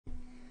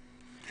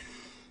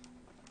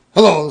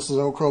Hello, this is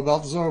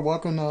OldCrowBalthazor.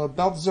 Welcome to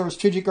Balthazar's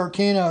Strategic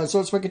Arcana.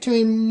 So it's my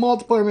continuing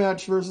multiplayer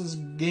match versus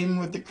Gaming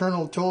with the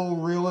Colonel Total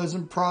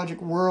Realism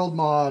Project World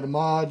Mod. A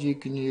mod you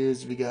can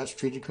use if you got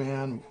Strategic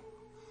Command.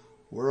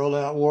 World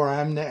at War.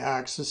 I'm the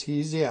Axis.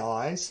 He's the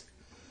Allies.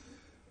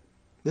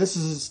 This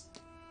is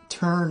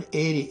turn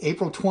 80,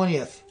 April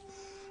 20th,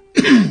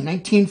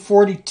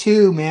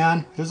 1942,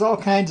 man. There's all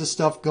kinds of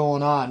stuff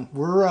going on.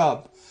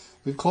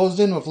 We've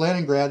closed in with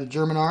Leningrad, the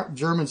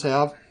Germans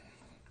have,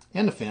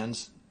 and the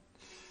Finns.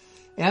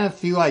 And a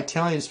few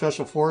Italian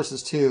special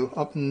forces, too,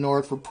 up in the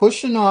north. We're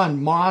pushing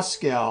on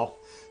Moscow.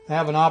 I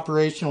have an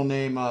operational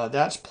name.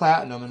 That's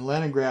Platinum, and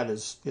Leningrad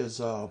is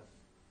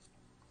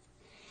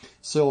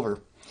Silver.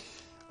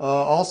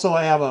 Also,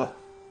 I have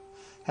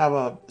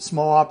a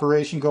small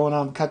operation going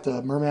on. Cut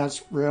the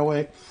Murmansk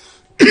Railway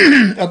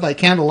up by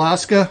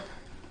Kandalaska.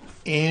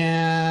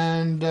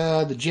 And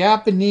the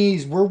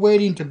Japanese, we're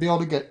waiting to be able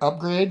to get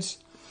upgrades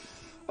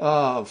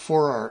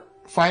for our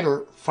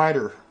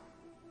fighter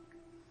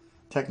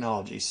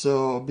technology, so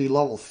it'll be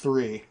level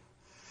 3.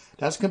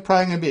 That's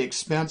probably going to be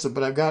expensive,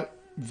 but I've got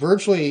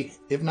virtually,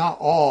 if not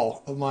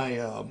all, of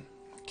my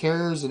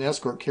carriers and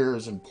escort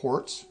carriers in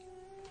ports.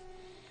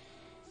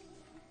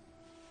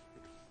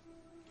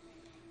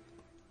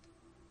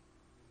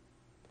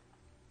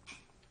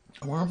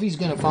 I wonder if he's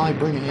going to finally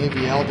bring an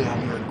AVL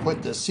down here and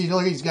quit this. See,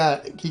 look,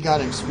 he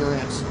got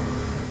experience.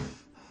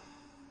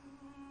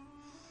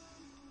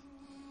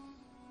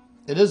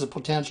 It is a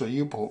potential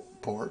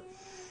U-port.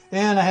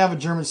 And I have a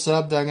German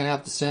sub that I'm going to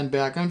have to send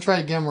back. I'm going to try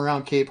to get him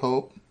around Cape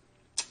Hope.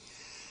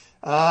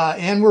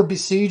 And we're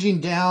besieging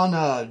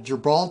down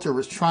Gibraltar.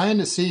 We're trying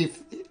to see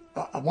if...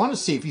 I want to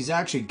see if he's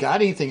actually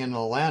got anything in the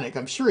Atlantic.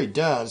 I'm sure he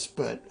does,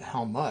 but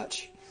how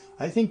much?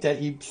 I think that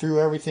he threw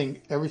everything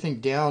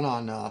down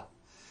on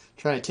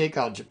trying to take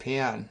out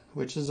Japan,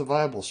 which is a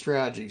viable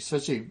strategy,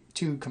 especially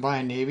two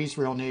combined navies,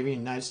 Royal Navy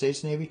and United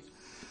States Navy.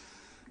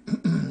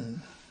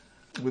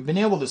 We've been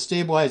able to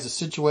stabilize the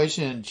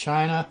situation in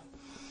China.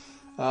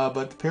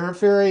 But the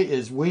periphery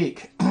is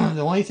weak.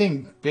 The only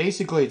thing,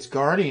 basically, it's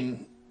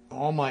guarding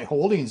all my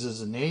holdings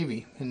is the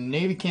Navy. And the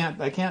Navy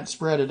I can't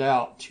spread it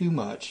out too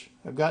much.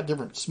 I've got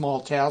different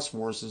small task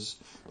forces,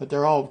 but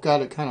they're all got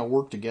to kind of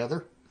work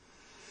together.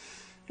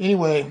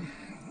 Anyway,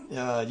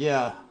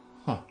 yeah.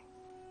 I'm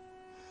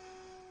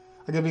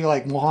going to be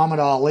like Muhammad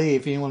Ali,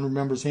 if anyone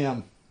remembers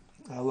him.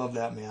 I love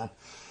that man.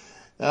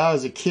 I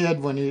was a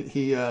kid when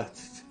he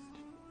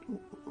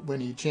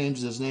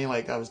changed his name,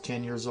 like I was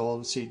 10 years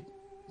old. See,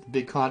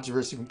 big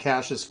controversy from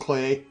Cassius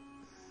Clay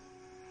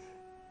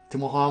to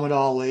Muhammad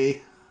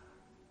Ali.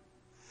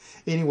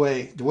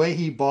 Anyway, the way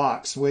he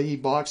boxed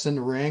in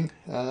the ring,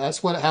 that's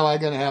how I'm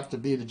gonna have to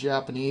be with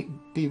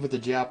the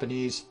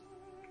Japanese.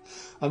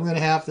 I'm gonna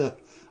have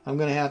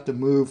to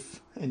move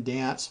and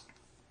dance.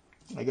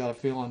 I got a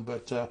feeling,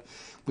 but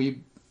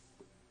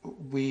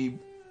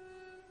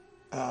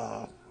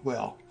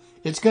well,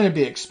 it's gonna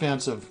be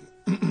expensive.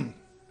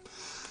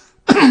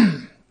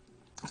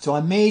 So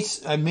I may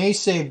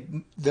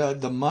save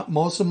the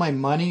most of my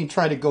money and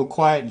try to go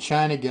quiet in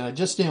China again. I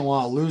just didn't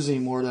want to lose any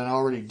more than I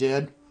already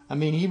did. I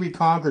mean, he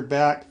reconquered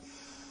back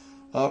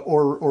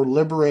or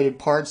liberated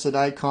parts that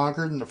I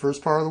conquered in the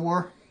first part of the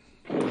war.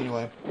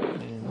 Anyway.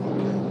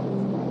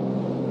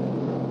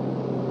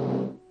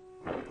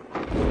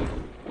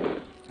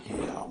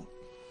 Yeah.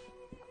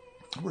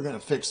 We're going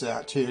to fix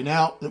that too.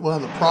 Now, one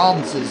of the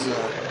problems is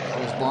I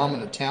was bombing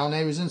the town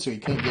I was in, so he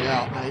couldn't get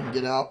out. Now he can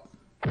get out.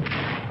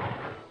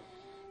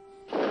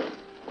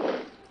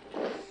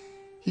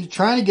 He's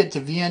trying to get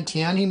to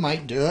Vientiane. He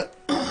might do it.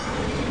 My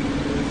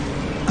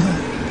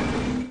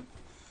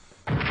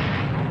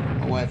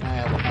wife and I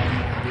have a home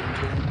in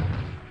Vientiane.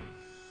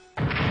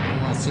 I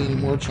don't want to see any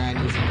more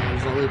Chinese in there.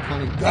 There's already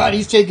plenty. God,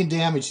 he's taking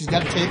damage. He's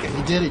got to take it.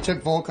 He did. He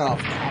took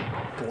Volkov.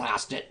 Oh,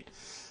 blast it.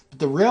 But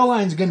the rail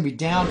line's going to be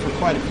down for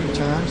quite a few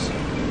turns.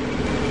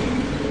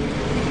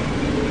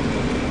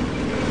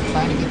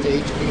 Trying to get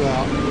the HQ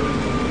out.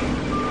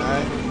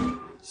 Alright.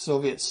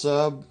 Soviet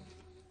sub.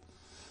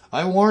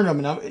 I warned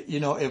him, and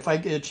if I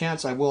get a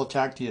chance, I will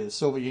attack the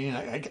Soviet Union.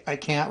 I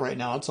can't right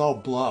now. It's all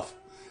bluff.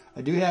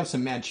 I do have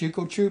some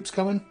Manchukuo troops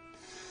coming.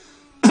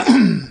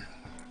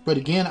 But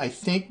again, I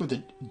think with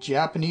the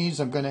Japanese,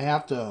 I'm going to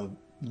have to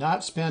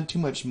not spend too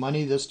much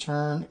money this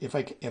turn if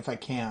I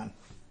can.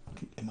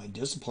 Am I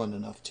disciplined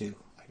enough to?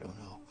 I don't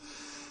know.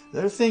 The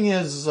other thing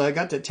is, I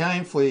got the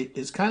Italian fleet.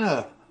 It's kind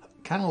of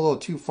a little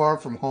too far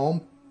from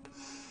home.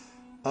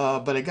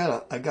 But I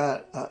got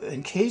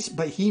in case,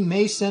 but he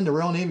may send the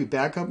Royal Navy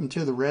back up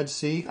into the Red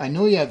Sea. I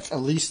know you have at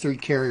least 3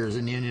 carriers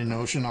in the Indian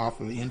Ocean off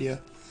of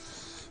India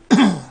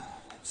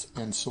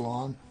and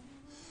Ceylon.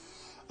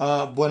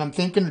 What I'm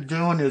thinking of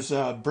doing is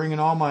bringing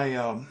all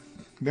my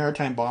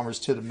maritime bombers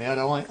to the Med.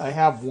 I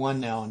have one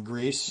now in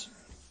Greece.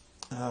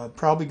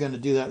 Probably going to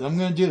do that. I'm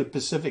going to do the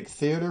Pacific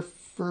Theater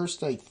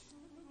first.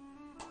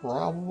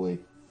 Probably.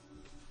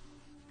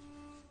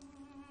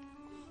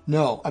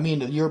 No, I mean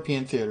the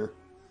European Theater.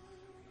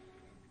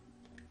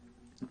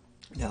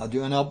 Yeah,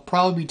 I'll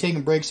probably be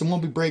taking breaks. It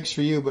won't be breaks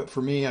for you, but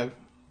for me,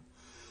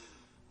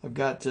 I've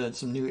got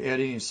some new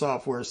editing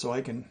software so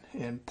I can,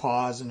 and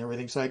pause and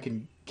everything, so I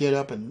can get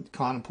up and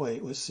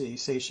contemplate. Let's see,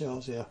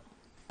 Seychelles, yeah.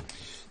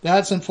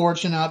 That's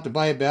unfortunate. I have to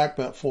buy it back,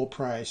 but at full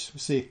price.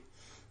 Let's see.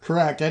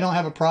 Correct. I don't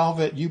have a problem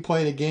with it. You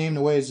play the game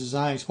the way it's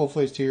designed.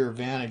 Hopefully it's to your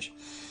advantage.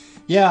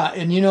 Yeah,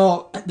 and you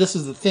know, this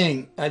is the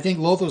thing. I think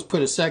Lothos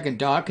put a second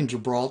dock in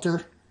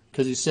Gibraltar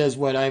because he says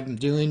what I'm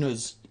doing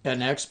was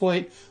an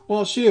exploit.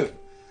 Well, shoot.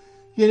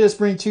 You just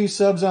bring 2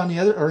 subs on the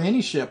other, or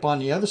any ship on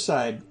the other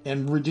side,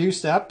 and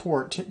reduce that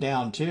port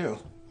down too.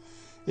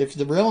 If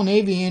the Royal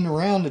Navy ain't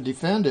around to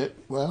defend it,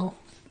 well,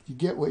 you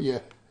get what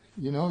you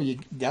know,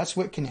 that's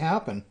what can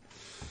happen.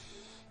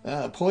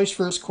 Polish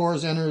First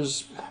Corps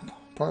enters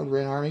part of the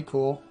Red Army.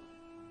 Cool.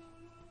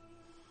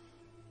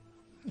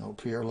 Oh,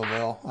 Pierre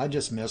Lavelle. I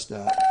just missed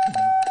that.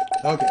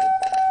 Okay.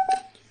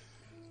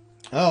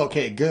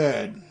 Okay,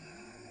 good.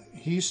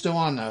 He's still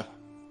on the...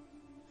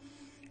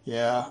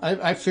 Yeah,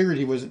 I figured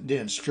he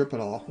didn't strip at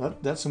all.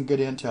 That's some good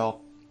intel.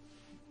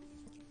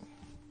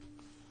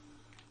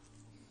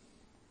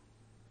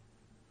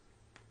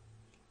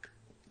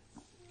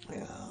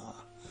 Yeah.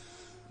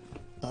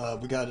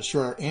 We got a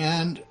destroyer.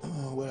 And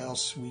what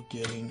else are we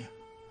getting?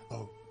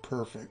 Oh,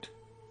 perfect.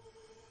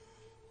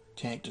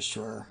 Tank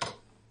destroyer.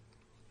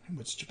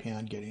 What's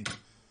Japan getting?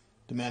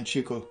 The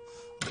Manchukuo.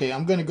 Okay,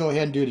 I'm going to go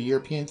ahead and do the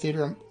European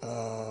theater.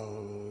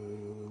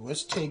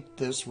 Let's take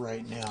this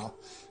right now.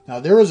 Now,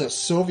 there was a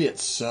Soviet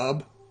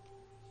sub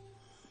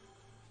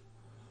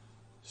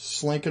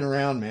slinking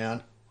around,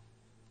 man.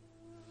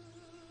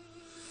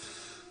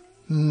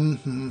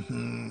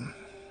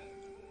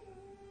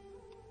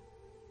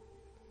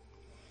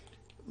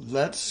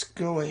 Let's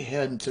go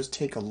ahead and just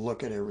take a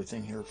look at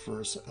everything here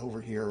first. Over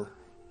here.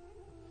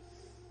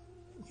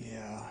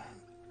 Yeah.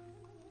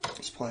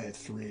 It's probably at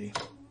 3.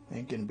 I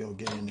ain't going to be able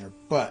to get in there.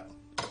 But,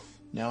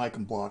 now I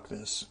can block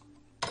this.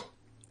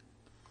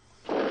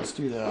 Let's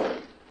do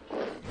that.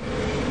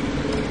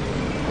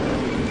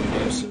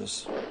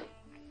 This.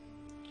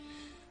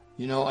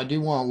 You know, I do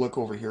want to look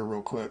over here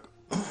real quick.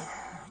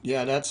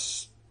 Yeah,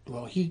 that's...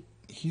 Well,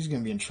 he's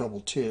going to be in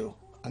trouble too.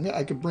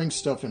 I could bring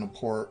stuff in a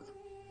port.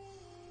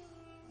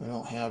 I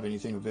don't have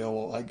anything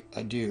available.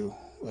 I do.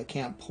 I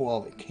can't pull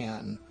out of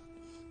Canton.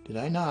 Did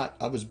I not?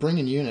 I was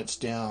bringing units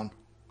down.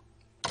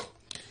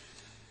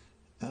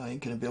 I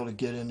ain't going to be able to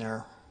get in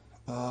there.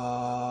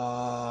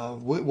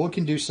 We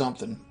can do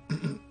something.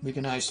 We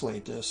can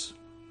isolate this.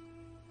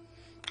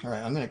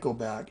 Alright, I'm going to go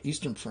back.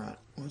 Eastern Front.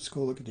 Let's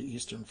go look at the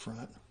Eastern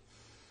Front.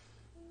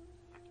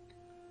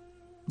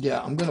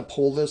 Yeah, I'm going to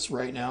pull this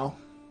right now.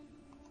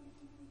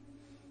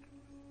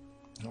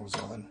 That was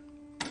odd.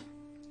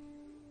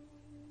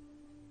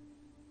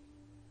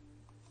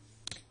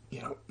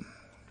 Yep.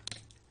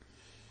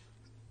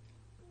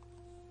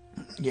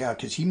 Yeah,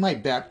 because he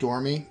might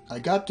backdoor me. I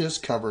got this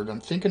covered.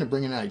 I'm thinking of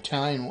bringing an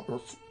Italian, or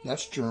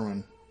that's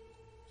German.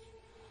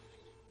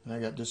 And I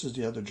got, this is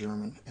the other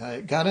German. I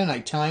got an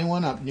Italian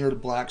one up near the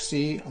Black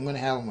Sea. I'm going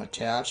to have them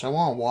attached. I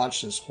want to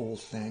watch this whole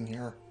thing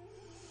here.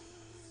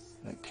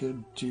 I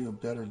could do a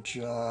better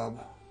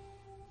job.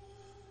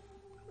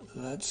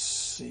 Let's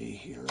see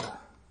here.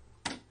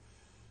 I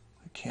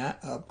can't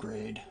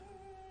upgrade.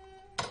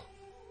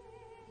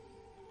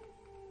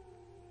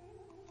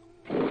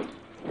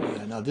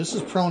 Yeah, now this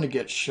is prone to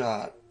get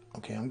shot.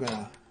 Okay, I'm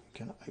gonna...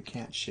 I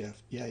can't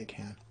shift. Yeah, you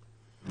can.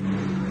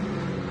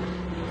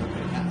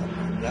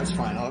 That's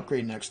fine. I'll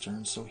upgrade next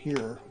turn. So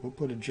here, we'll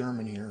put a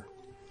German here.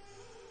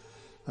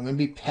 I'm going to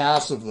be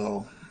passive,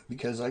 though,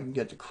 because I can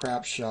get the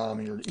crap shot on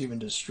me or even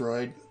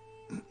destroyed.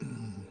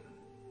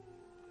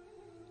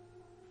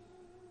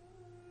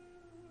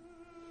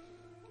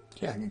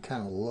 Yeah, I can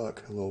kind of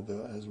look a little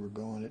bit as we're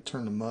going. It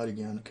turned to mud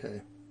again.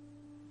 Okay.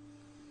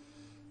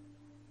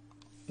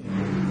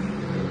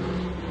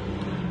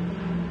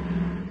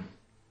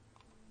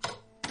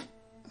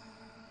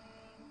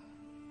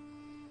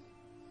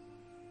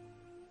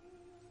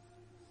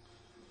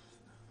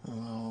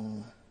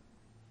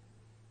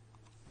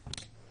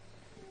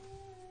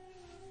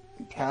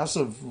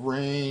 Passive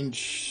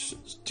range,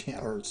 10,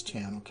 or it's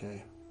 10,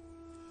 okay.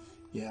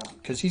 Yeah,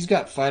 because he's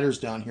got fighters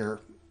down here.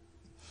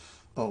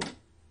 Oh.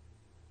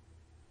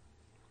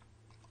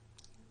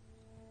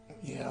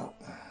 Yeah.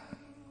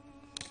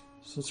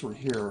 Since we're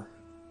here.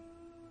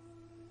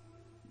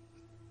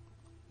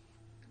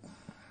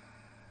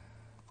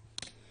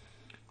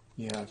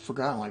 Yeah, I've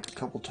forgotten like a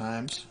couple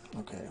times.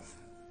 Okay.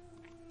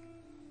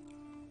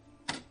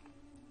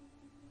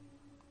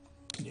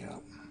 Yeah.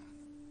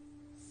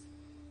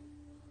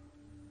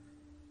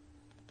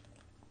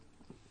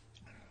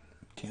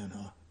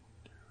 Huh?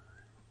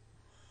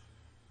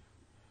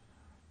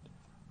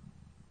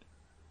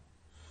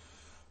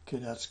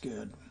 Okay, that's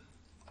good.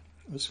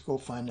 Let's go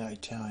find the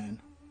Italian.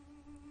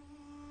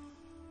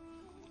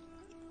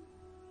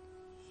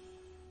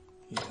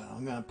 Yeah,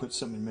 I'm gonna put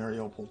some in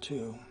Mariupol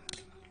too.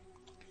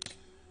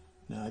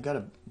 Now I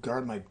gotta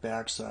guard my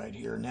backside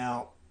here.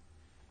 Now,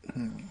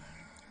 I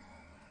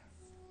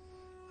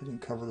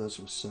didn't cover this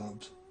with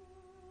subs.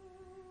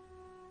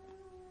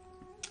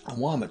 I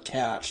want them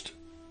attached.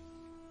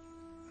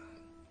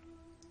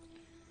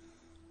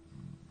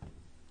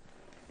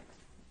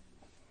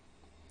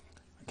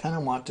 kind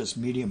of want this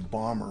medium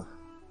bomber.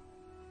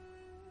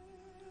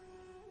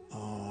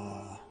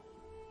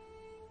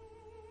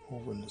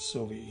 Over in the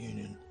Soviet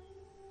Union.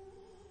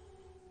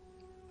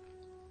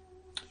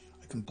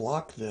 I can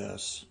block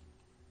this.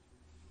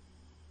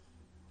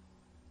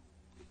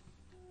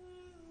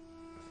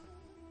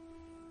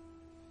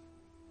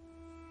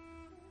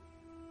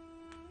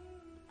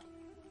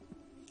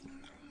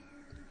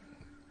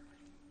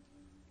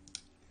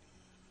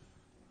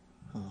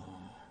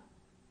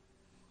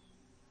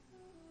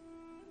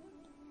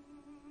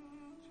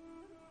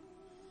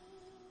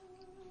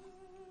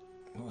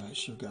 I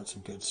sure got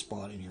some good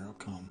spotting here. I'll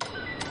come.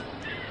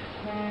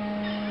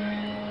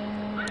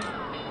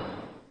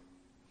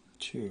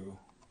 2.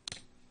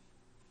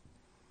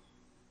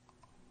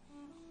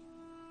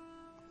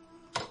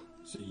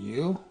 Is it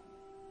you?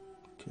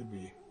 Could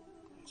be.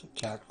 It's a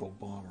tactical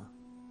bomber.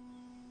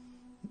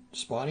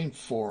 Spotting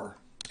 4.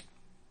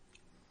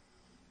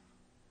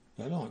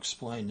 That don't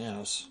explain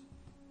this.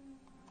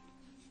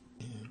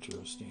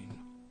 Interesting.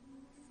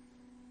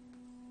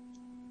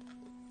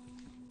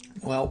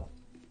 Well,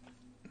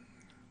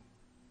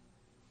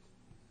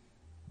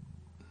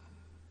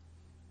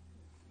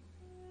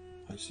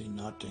 I see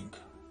nothing.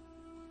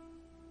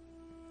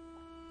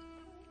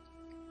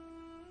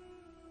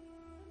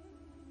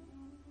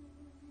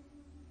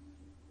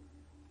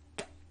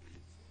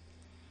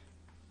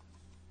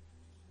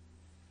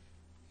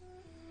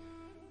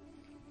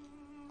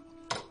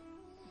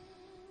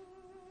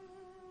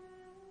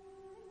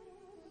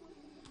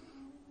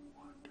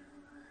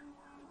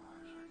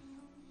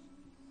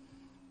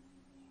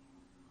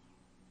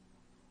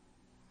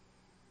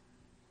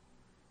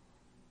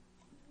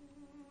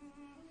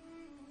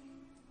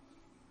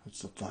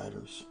 It's the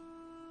fighters,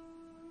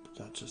 but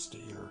that's just a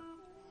year.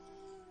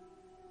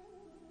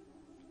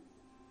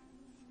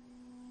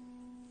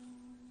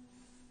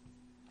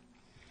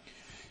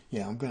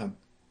 Yeah, I'm gonna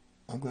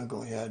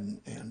go ahead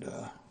and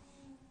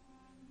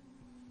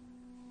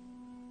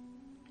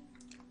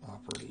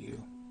offer to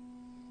you.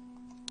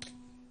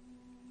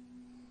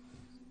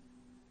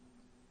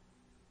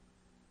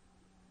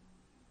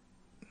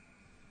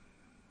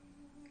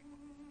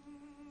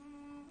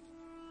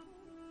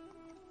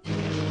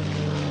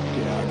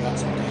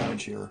 Some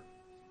damage here.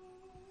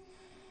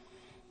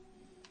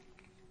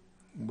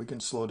 We can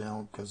slow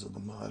down because of the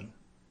mud.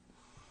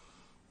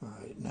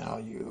 Alright, now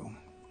you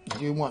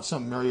do want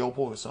something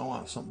Mariupol, because I don't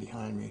want something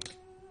behind me.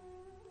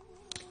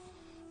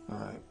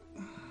 Alright.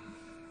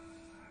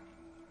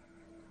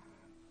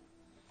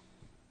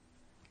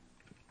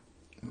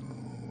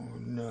 Oh,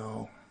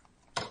 no.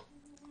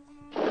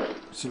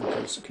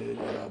 Suitcase, okay,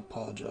 yeah, I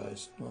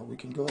apologize. Well, we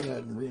can go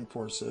ahead and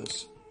reinforce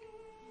this.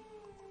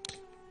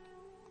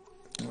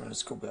 Alright,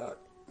 let's go back.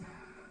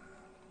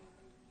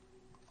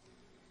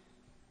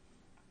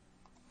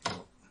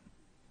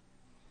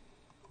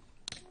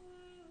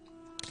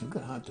 I'm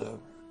going to have to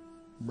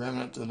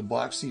remnant to the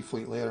Black Sea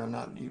Fleet later. I'm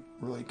not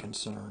really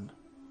concerned.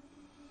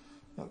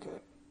 Okay.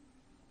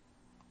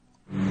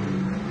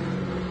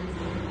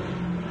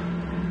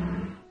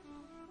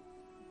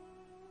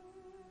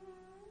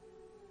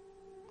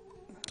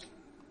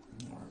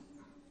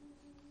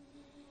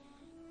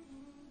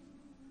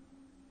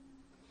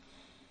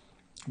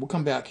 We'll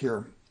come back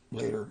here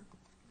later.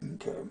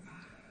 Okay.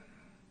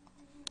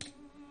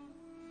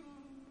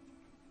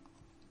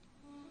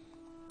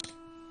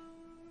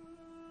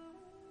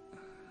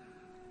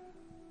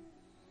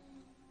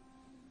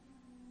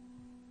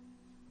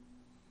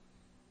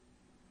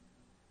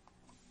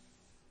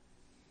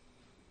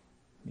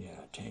 Yeah,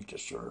 tank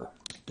destroyer.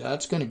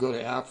 That's going to go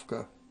to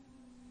Africa.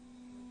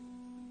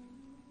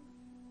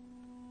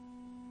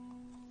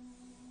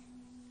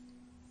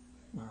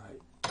 All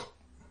right.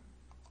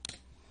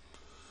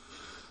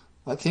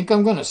 I think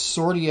I'm going to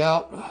sort you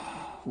out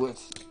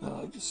with.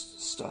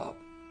 Just stop.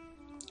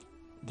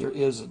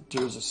 There's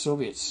a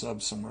Soviet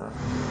sub somewhere.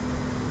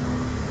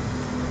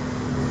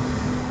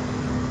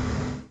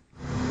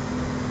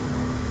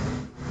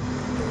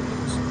 There it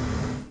is.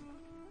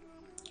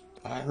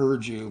 I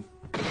heard you.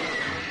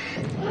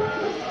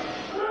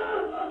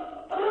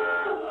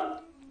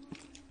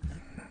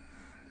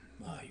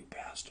 Oh, you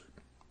bastard.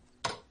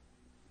 I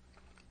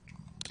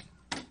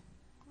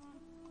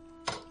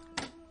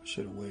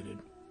should have waited.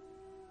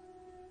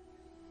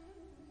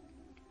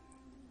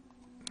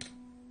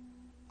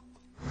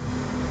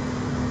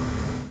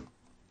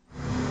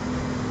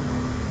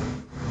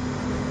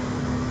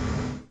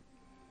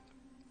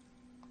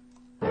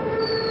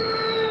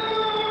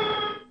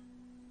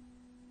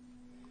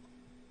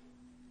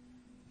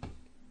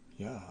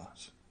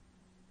 Yes.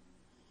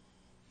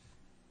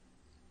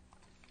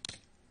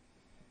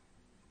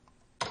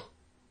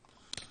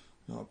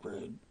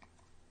 Upgrade.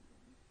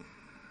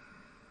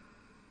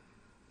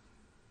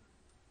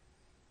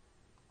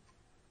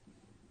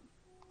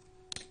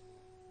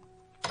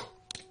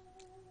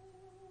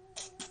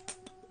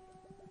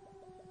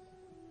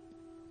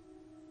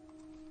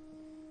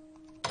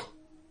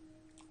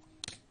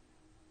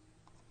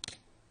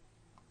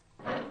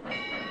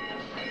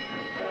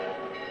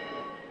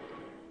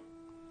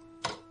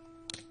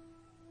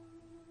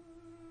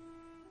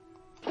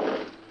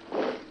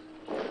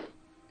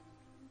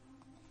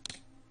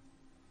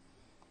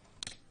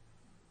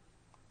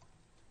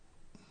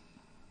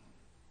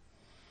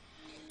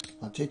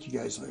 I'll take you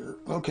guys later.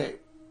 Okay.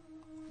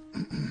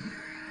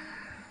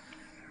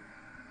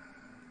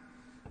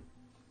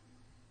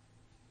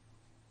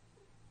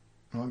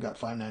 Oh, I got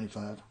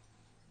 $5.95.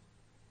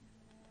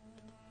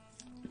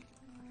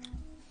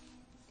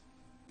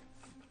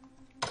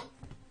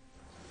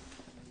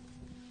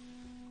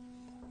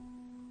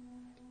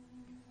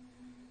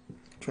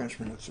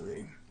 Trenchman of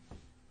 3.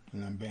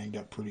 And I'm banged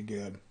up pretty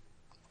good.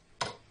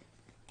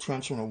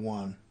 Trenchman of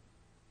 1.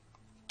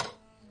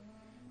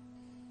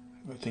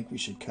 I think we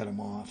should cut him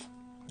off.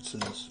 What's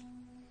this?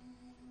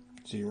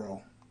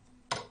 0.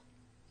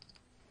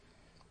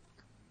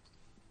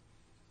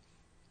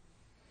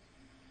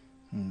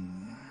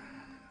 Hmm.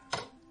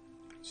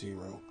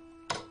 0.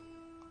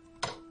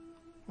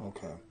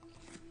 Okay.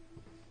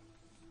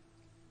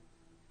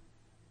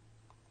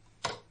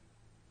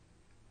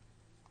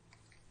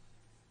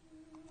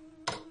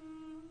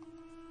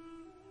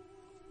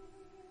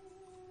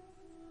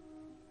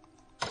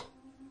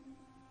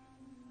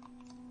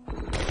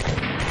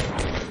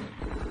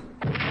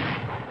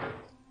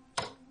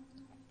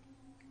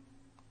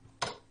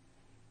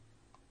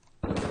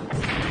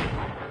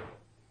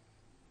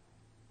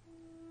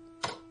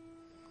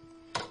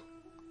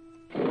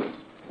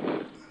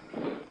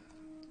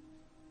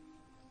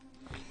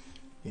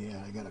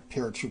 Yeah, I got a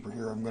paratrooper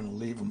here. I'm going to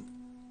leave him.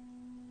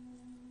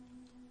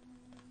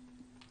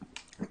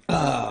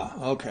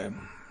 Okay.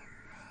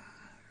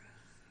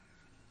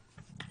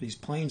 These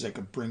planes I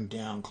could bring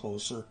down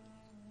closer.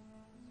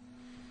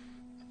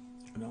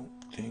 I don't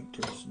think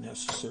there's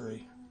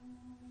necessary.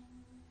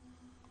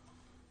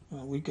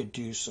 Well, we could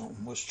do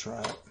something. Let's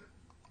try it.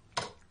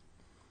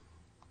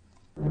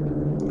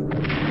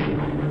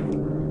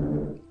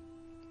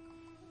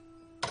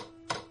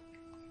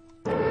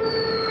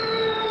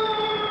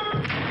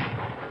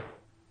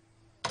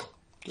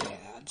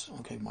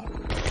 Okay, Mike.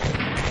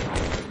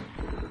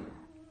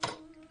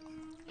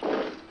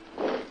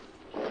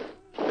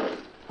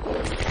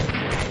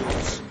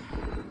 Yes.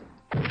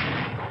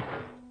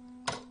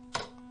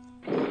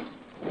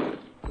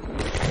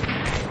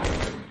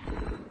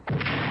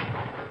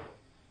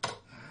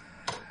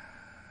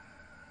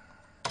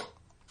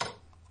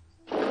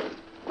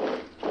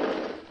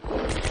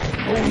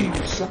 Oh, you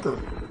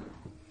sucker.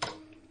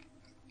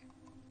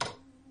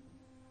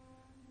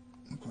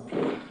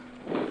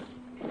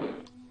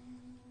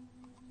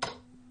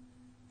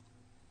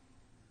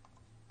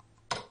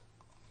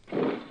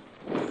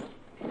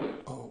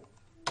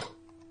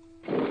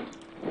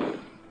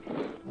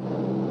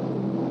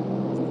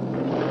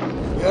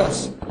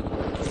 Yes.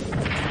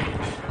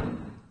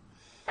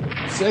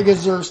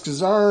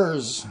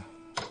 Segazers.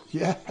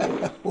 Yeah.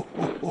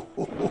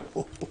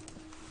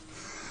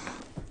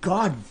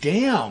 God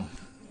damn.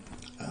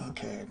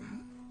 Okay.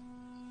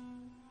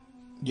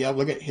 Yeah,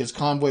 look at his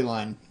convoy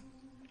line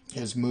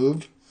has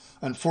moved.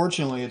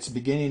 Unfortunately, it's the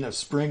beginning of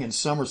spring and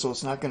summer, so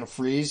it's not going to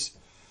freeze.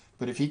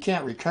 But if he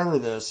can't recover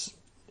this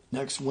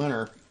next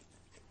winter,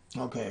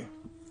 okay.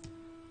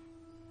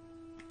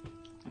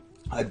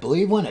 I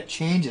believe when it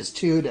changes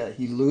too, that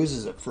he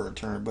loses it for a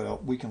turn,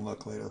 but we can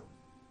look later.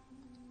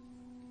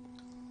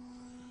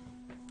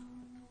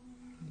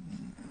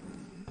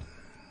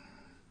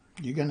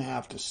 You're going to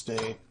have to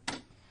stay.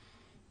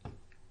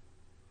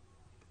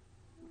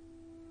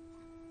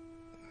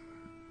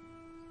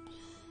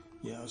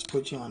 Yeah, let's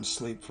put you on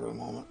sleep for a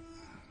moment.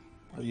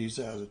 I'll use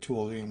that as a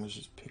tool. Ian was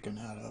just picking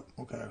that up.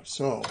 Okay,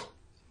 so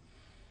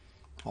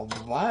a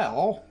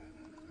vial.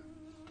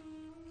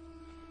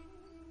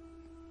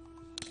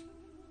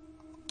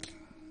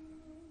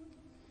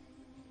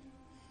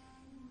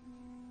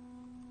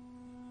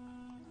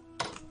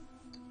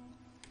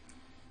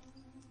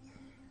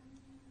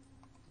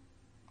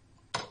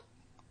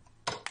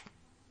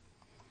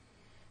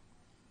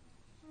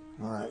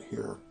 All right,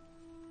 here.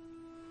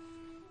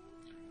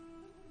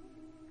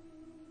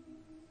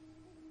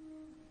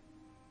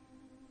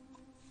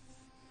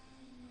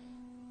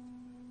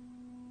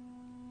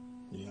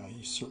 Yeah,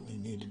 he certainly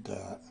needed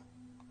that.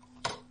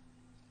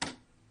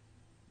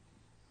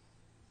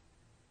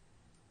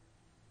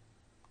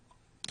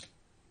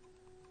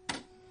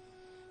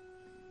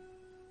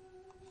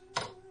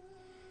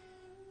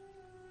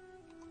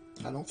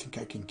 I don't think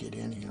I can get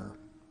in here.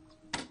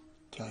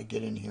 Can I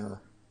get in here?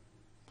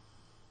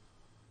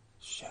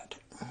 Shit.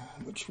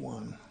 Which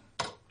one?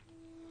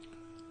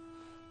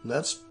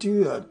 Let's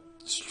do a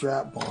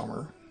strap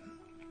bomber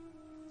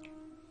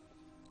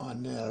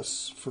on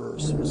this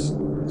first.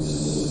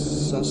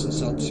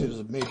 Suss's altitude is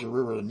a major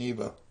river to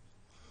Neva.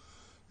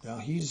 Now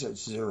he's at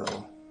 0.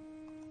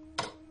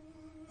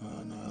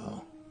 Oh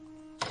no.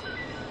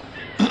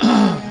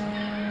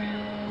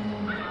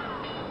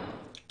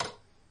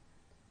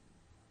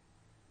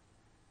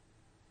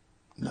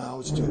 Now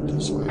let's do it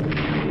this way.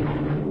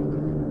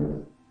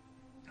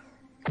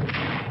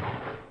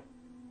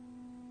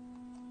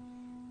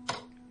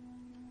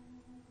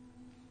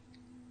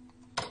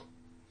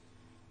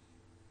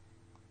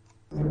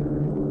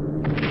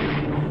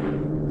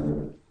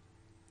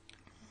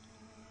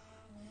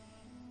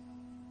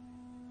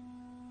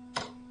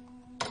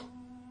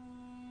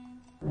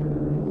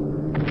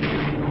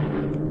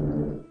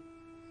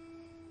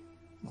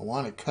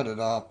 want to cut it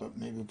off, but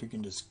maybe if we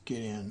can just get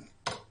in.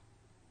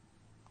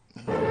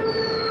 So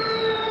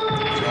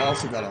I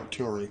also got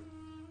artillery.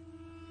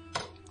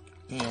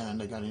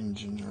 And I got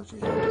engineer for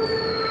you. There's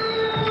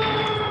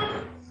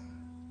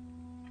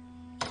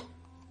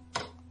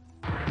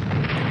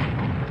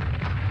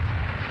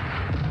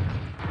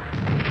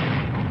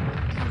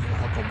a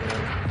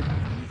huckleberry.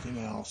 Anything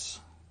else?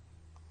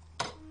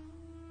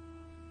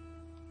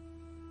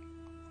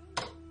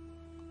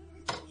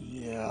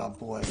 Yeah,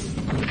 boy.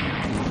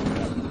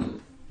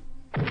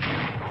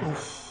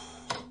 Oof.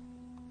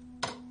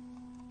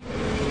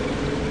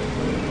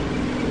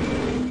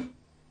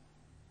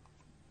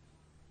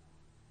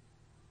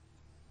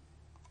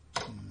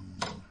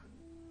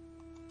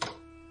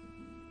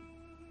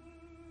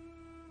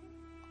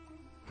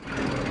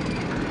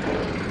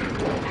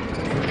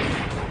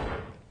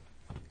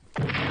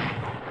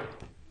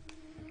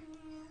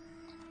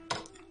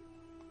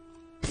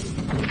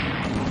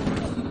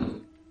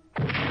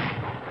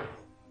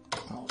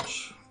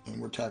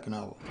 Attacking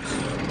out.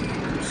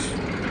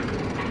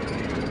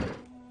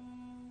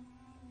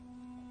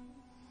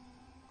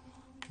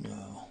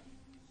 No.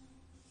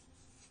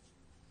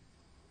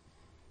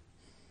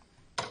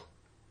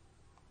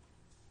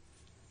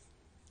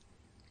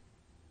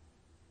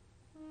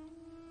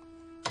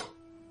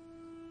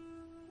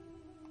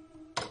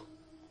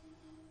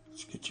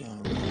 Let's get you on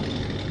a road.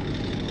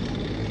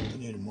 I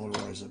need to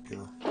motorize up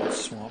here.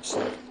 Swamp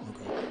stuff.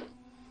 Okay.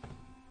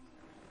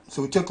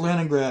 So we took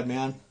Leningrad,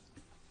 man.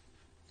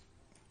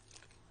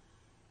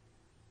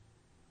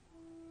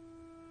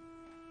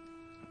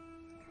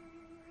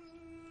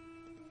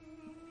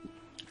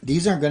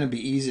 These aren't going to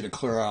be easy to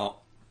clear out.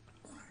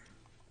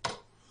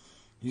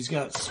 He's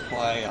got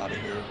supply out of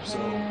here, so.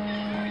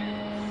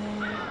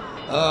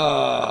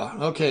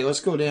 Okay, let's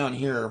go down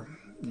here.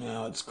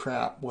 Now it's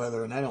crap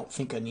weather, and I don't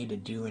think I need to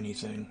do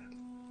anything.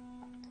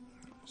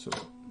 So,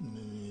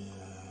 yeah,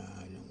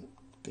 I don't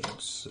think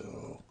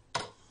so.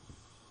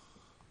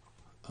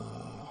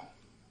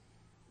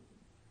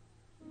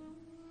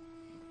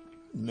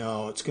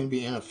 No, it's going to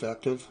be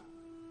ineffective.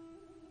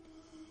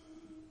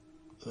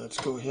 Let's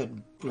go ahead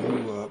and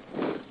brew up.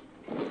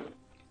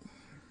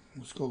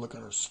 Let's go look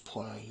at our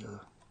supply here.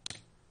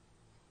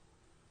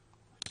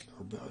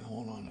 We're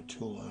holding on to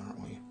Tula, aren't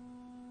we?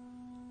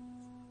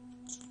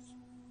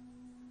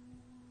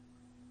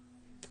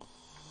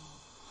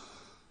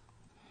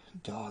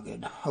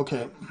 Dogged.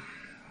 Okay.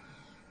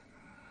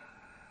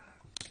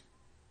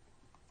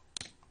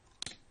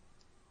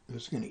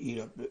 This is going to eat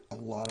up a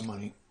lot of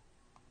money.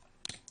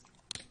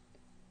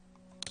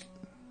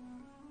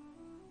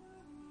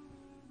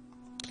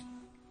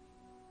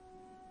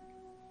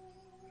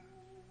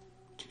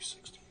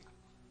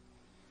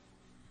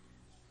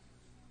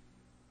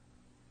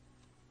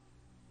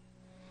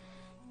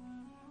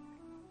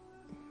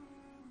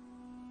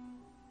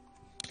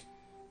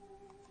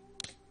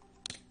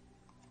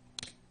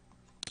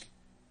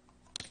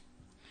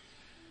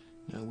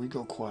 Now we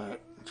go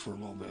quiet for a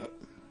little bit.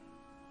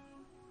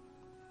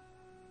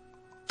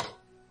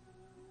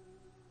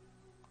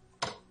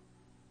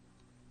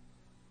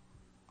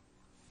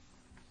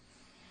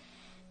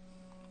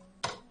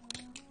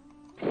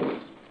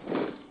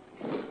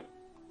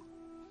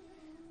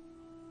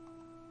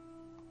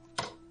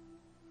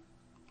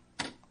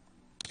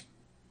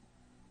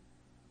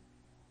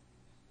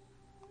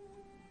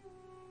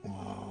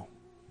 Wow.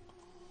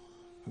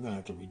 I'm gonna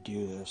have to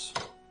redo this.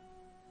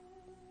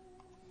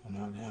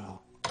 Not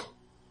now.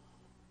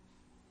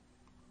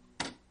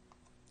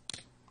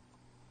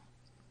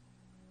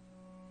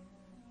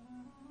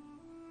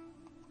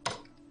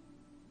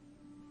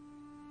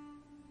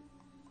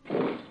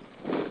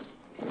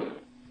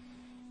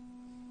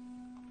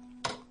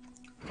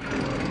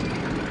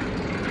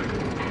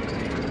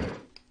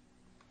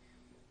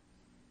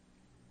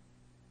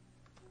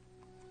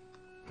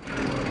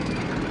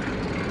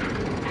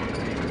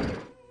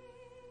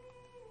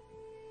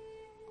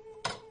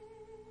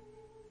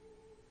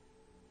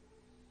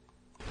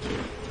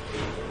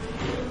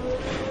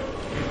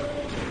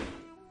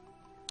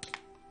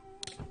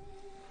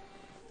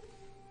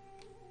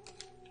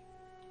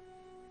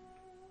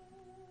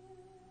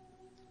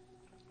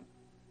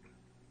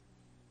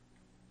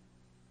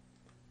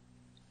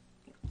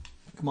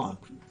 Come on.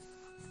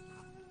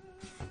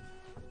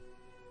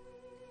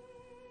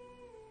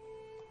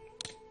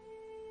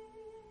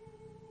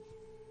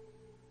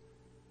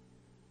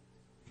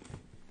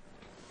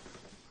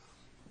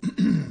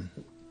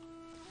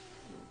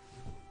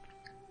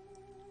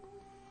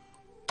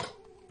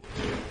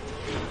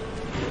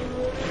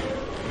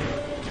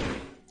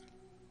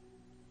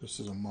 This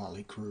is a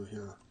motley crew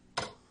here.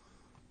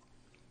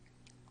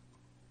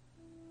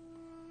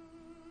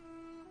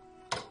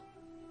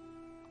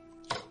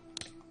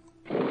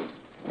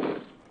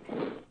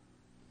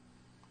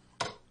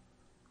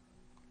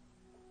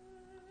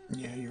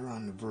 Yeah, you're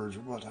on the verge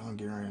of what,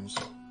 Hungarians?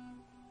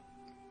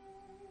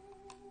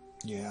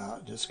 Yeah,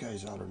 this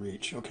guy's out of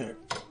reach. Okay.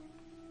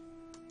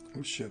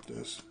 Let's ship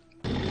this.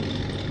 Yeah,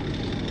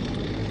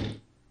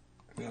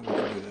 we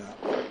can do that.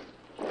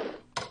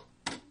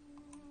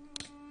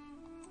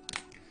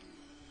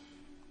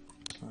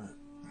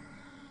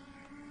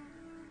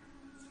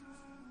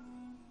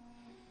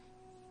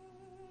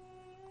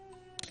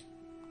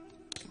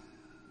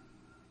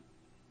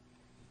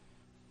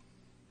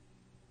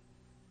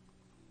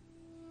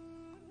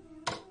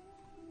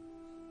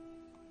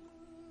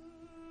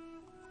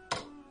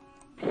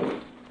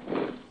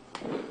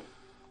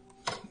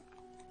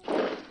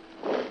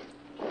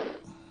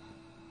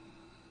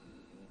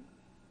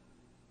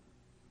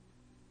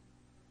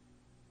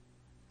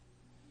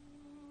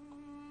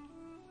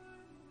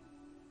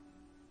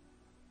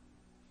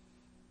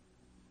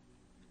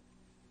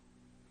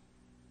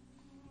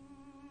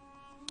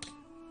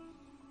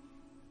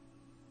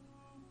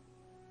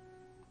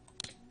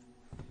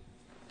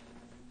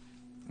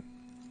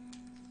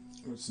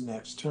 This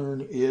next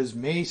turn is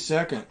May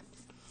 2nd.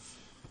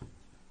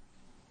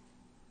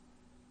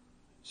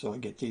 So I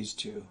get these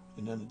two.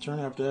 And then the turn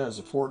after that is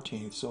the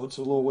 14th. So it's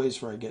a little ways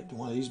before I get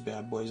one of these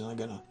bad boys. And I'm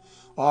going to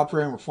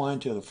operate and we're flying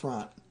to the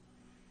front.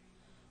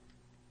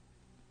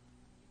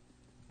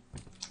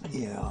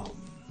 Yeah.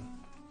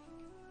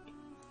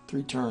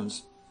 3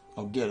 turns.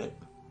 I'll get it.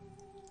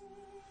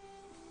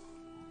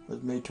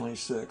 It's May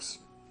 26th.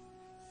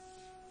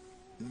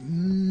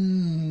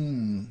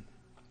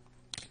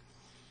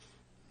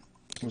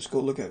 Let's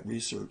go look at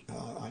research.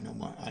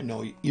 I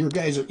know you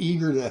guys are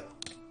eager to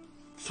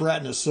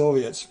threaten the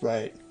Soviets,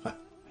 right?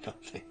 No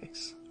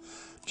thanks.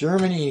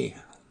 Germany.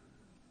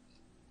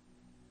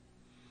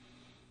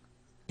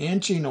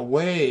 Inching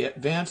away.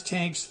 Advanced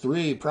tanks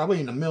 3. Probably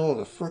in the middle of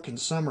the frickin'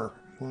 summer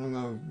when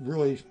I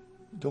really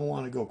don't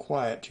want to go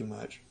quiet too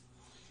much.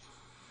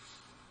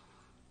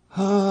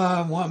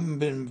 I've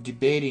been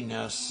debating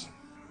this.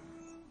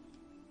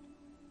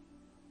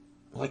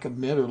 Like a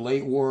mid or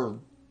late war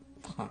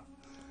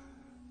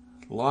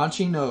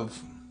launching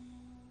of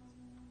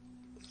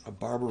a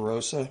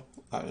Barbarossa.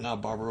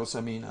 Not Barbarossa,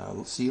 I mean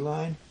sea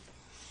line.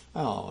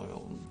 I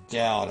don't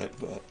doubt it,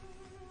 but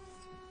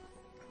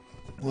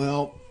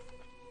well,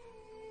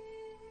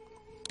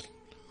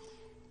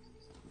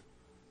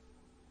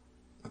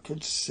 I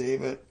could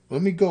save it.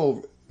 Let me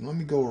go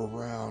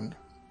around.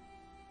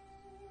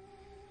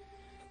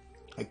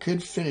 I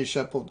could finish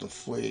up with the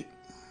fleet.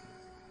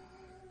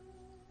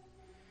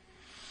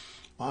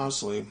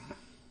 Honestly,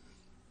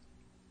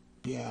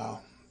 yeah.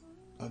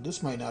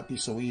 This might not be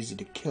so easy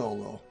to kill,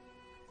 though.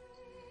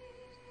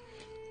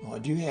 Well, I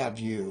do have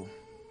you.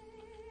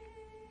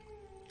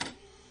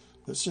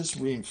 Let's just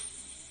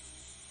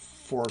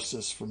reinforce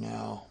this for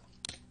now.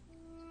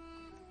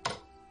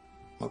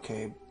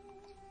 Okay.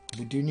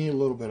 We do need a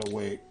little bit of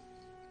weight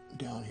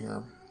down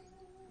here.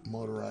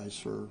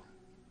 Motorized for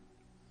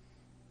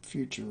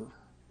future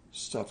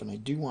stuff. And I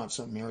do want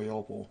some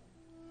Mariupol.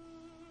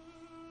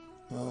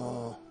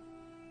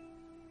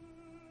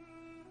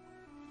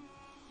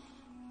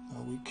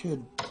 We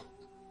could...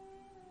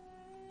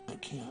 I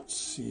can't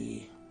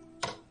see...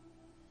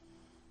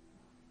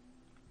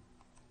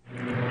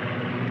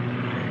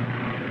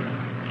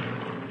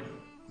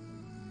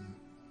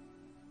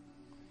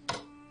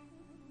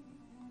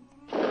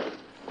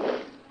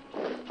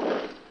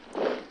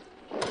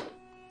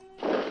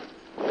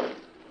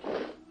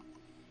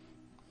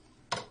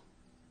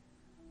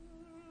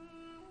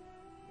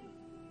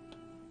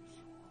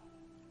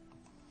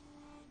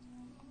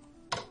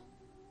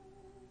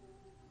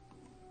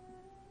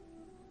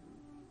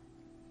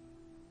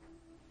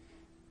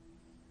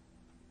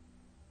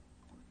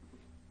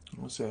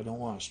 Honestly, I don't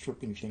want to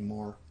strip anything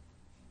more.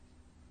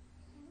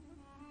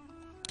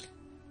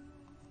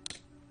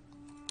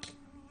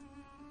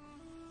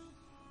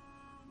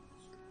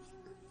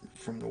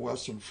 From the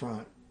Western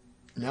Front.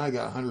 Now I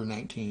got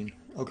 119.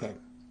 Okay.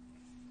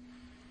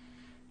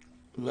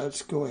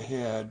 Let's go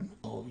ahead.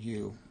 Oh,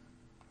 you.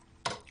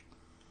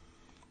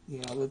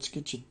 Yeah, let's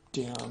get you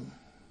down.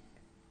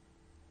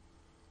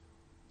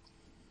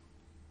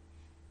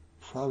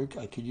 Probably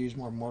I could use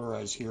more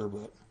motorized here,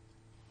 but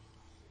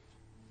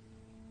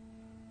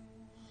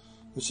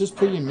let's just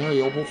put you in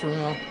Mariupol for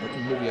now. I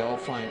can move you.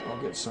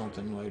 I'll get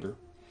something later.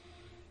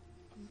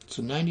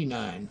 So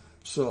 99.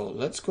 So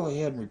let's go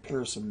ahead and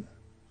repair some.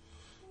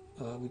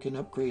 We can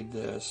upgrade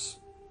this.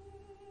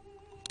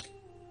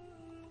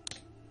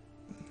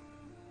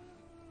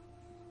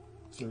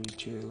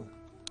 $32.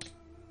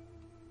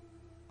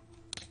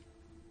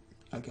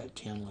 I got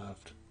 10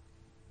 left.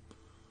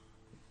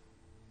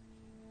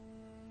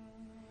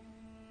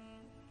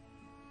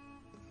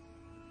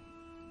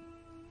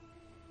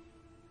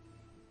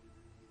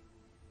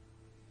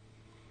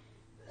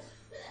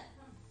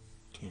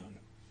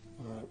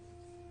 All right.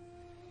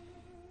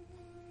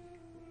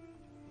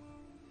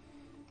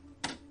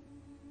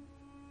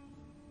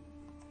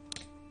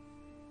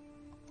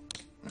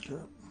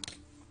 Sure.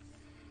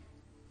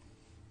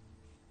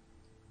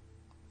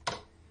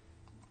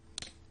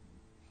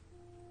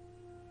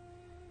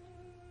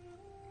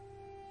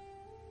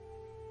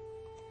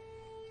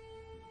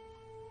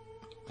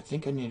 I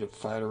think I need a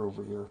fighter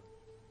over here.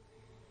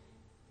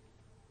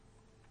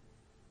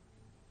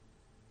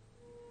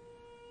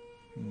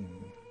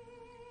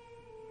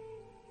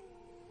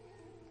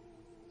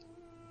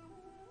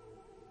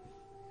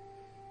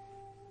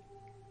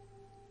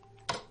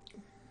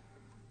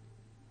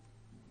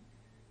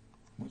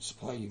 What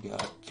supply you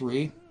got?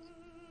 3?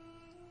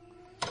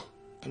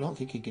 I don't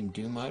think he can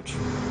do much.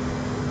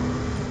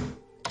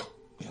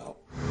 Yeah.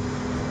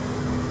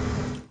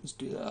 Let's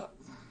do that.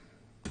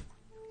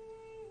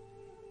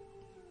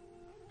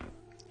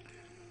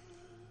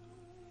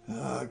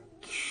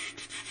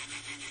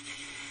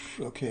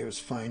 Okay, let's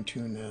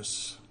fine-tune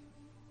this.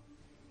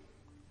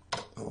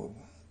 Oh,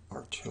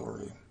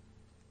 artillery.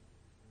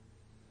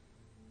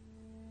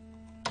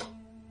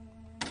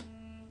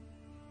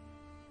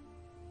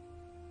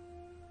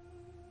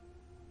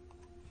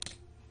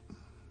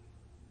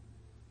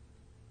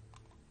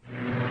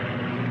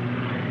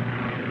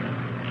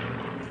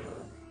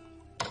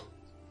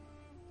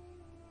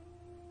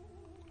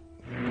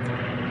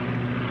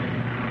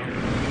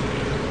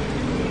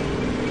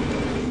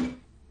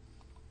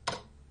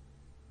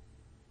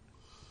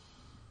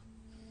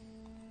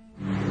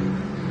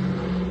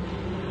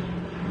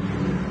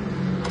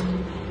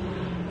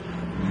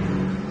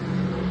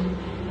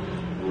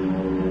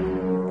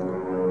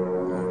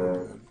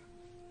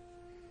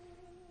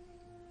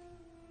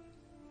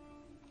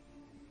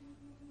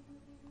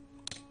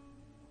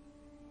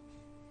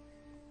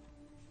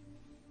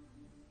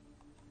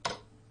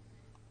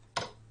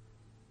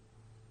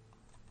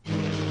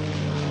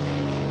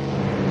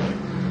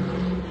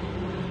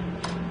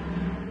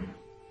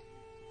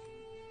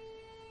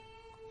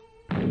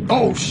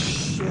 Oh,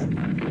 shit.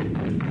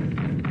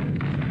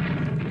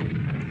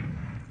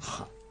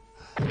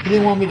 He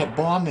didn't want me to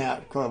bomb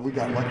that. God, we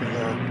got lucky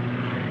there.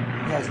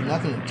 He has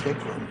nothing to take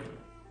from.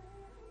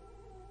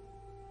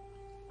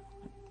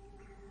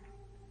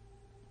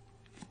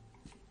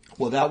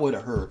 Well, that would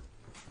have hurt.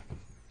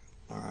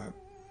 All right.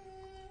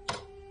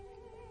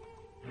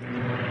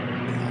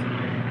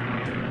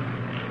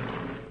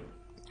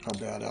 How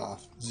bad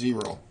off?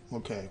 0.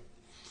 Okay.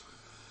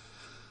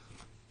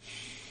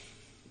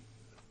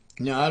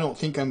 Now, I don't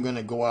think I'm going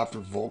to go after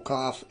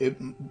Volkov.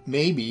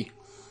 Maybe.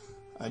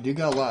 I do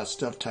got a lot of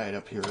stuff tied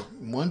up here.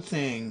 One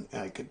thing,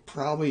 I could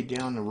probably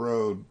down the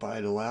road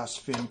buy the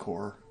last Finn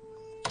Corps.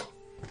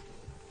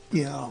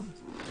 Yeah.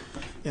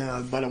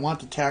 Yeah, but I want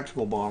the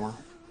tactical bomber.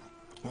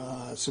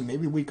 So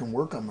maybe we can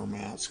work on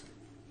Murmansk.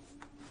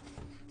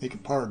 Make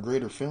it part of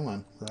Greater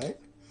Finland, right?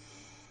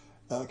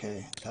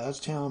 Okay, that's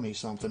telling me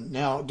something.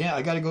 Now,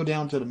 I got to go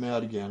down to the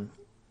Med again.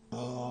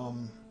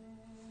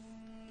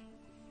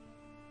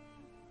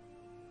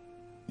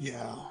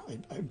 Yeah,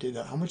 I did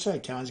that. How much did I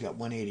count? He's got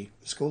 180.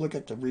 Let's go look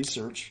at the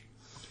research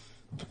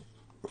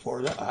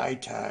for the eye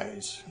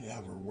ties. Yeah,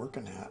 we're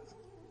working that.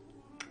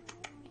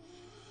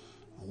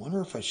 I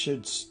wonder if I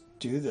should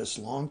do this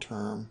long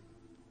term.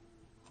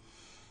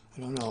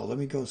 I don't know. Let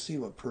me go see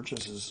what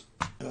purchases.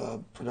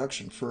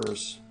 Production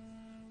first.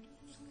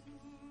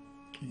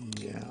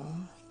 Yeah.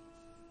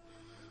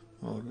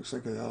 Oh, it looks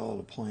like I got all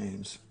the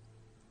planes.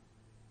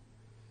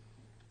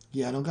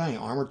 Yeah, I don't got any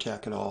armor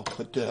tech at all.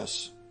 But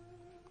this.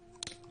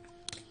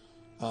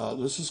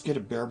 Let's just get a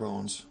bare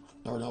bones.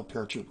 Or no,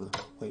 paratrooper.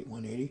 Wait,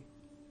 180?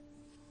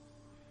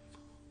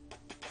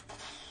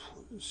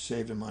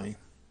 Save the money.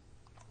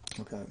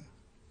 Okay.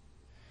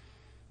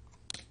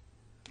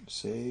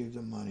 Save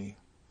the money.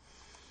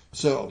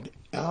 So,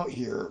 out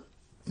here,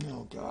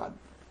 oh God.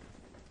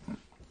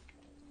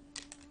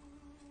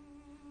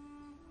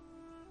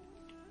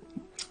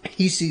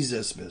 He sees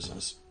this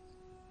business.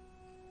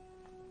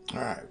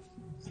 Alright.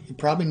 He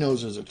probably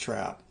knows there's a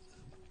trap.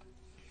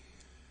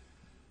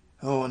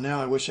 Oh, and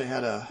now I wish I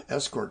had a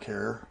escort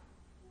carrier.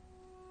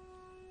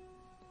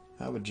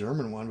 I have a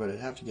German one, but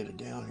I'd have to get it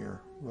down here.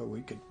 But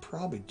we could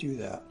probably do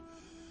that.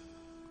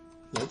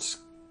 Let's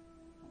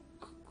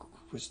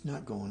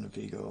not going to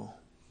Vigo.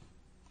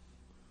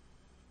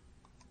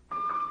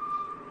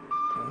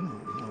 I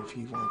don't know if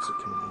he wants to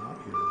come out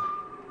here.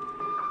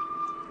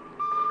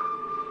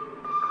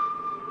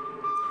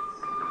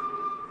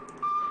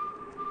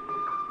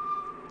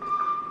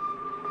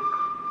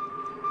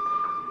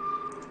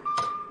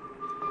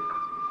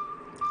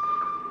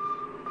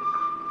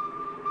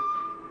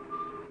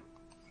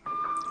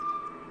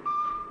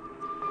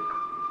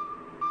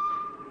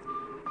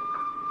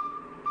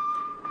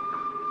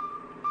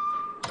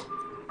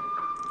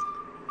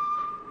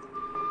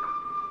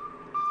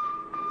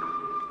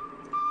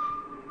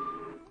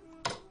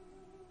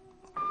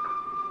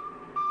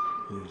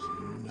 He's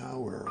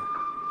nowhere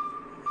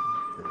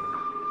here.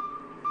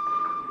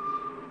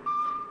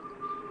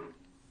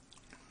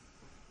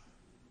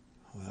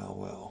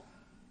 Well.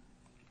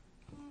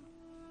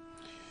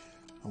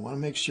 I want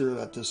to make sure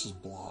that this is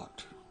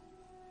blocked.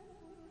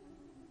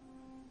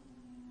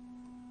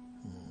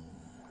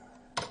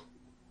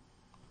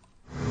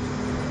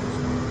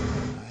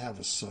 I have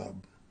a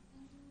sub.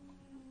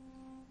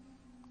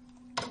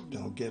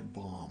 They'll get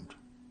bombed.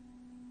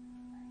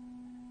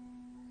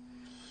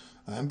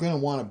 I'm going to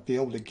want to be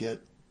able to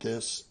get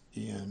this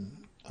in.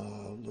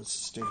 Let's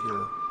stay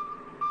here.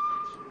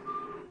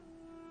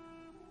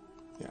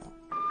 Yeah.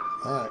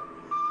 All right.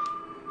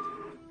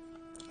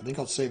 I think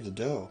I'll save the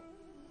dough.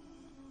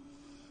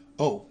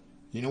 Oh,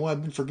 you know what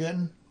I've been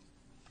forgetting?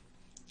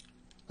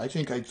 I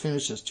think I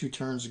finished this 2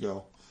 turns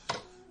ago.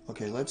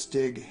 Okay, let's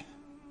dig.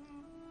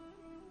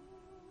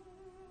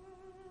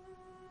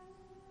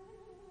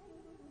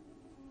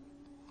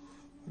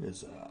 What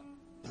is that?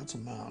 That's a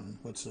mountain.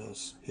 What's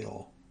this?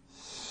 Hill.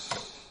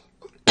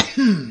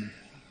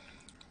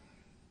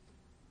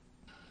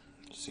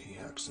 See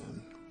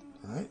accent,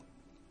 right?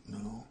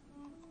 No.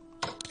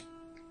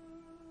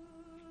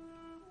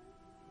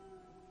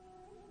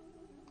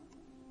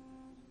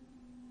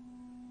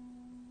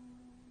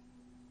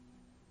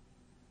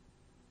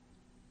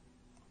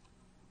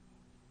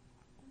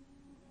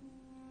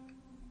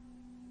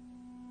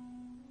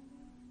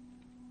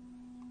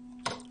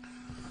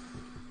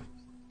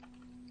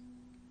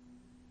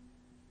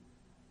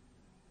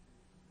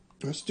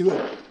 Let's do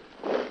it.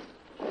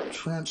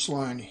 Trench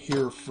line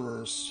here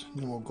first,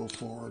 then we'll go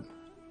forward.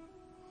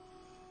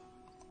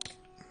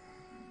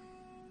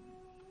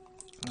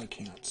 I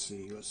can't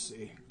see. Let's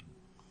see.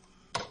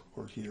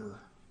 Or here.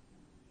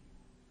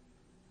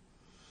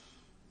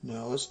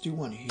 No, let's do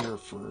one here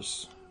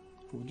first.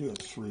 We'll do a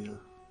 3-er.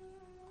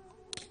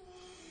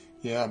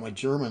 Yeah, my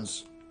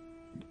Germans,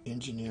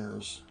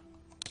 engineers.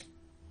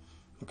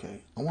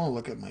 Okay, I want to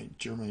look at my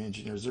German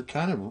engineers. They're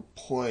kind of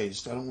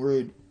poised. I don't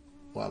really,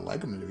 well, I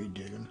like them to be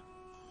digging.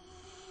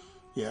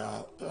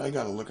 Yeah, I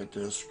got to look at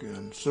this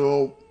again.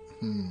 So,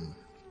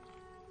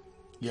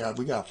 yeah,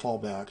 we got to fall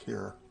back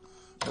here.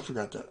 I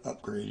forgot to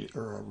upgrade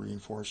or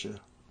reinforce you.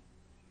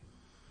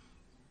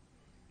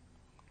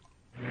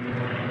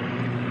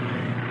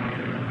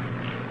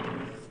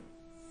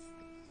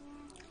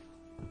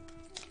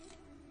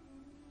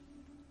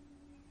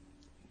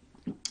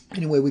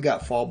 Anyway, we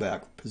got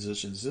fallback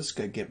positions. This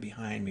could get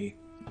behind me.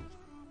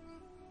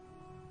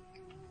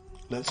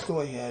 Let's go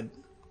ahead.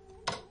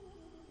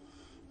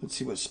 Let's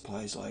see what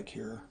supply's like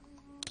here.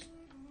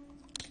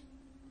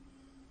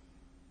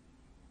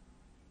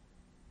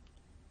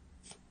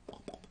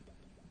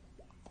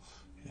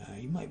 Yeah,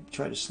 you might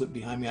try to slip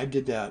behind me. I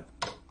did that.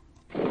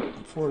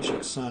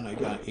 Unfortunate son, I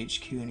got an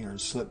HQ in here and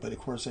slipped, but of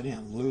course I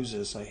didn't lose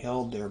this. I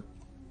held there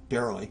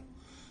barely.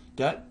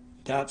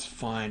 That's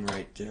fine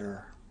right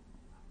there.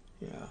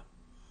 Yeah.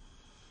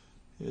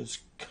 It's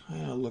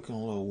kind of looking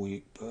a little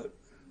weak, but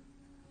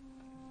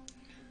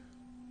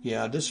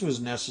yeah, this was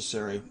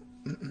necessary.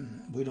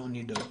 We don't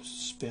need to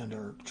spend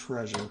our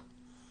treasure.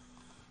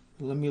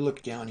 Let me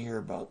look down here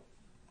about,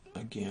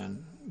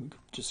 again, we could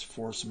just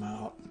force them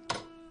out.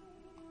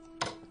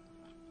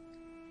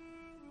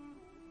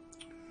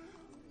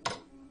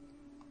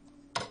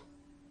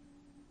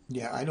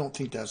 Yeah, I don't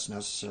think that's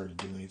necessary to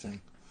do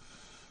anything.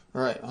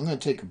 All right, I'm going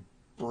to take a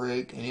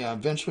break. And yeah,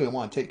 eventually I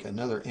want to take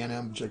another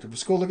NM objective.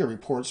 Let's go look at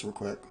reports real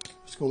quick.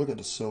 Let's go look at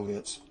the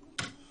Soviets.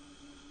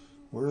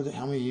 Where are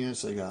how many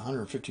units they got?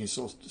 115,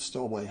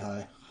 still way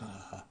high.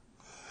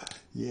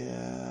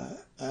 Yeah,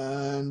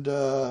 and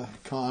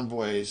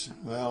convoys.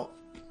 Well,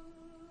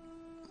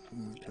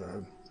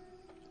 okay.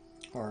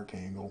 Arc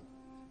angle.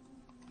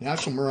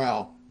 National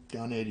morale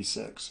down to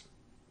 86.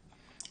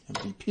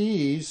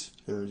 MPPs.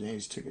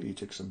 He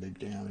took some big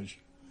damage.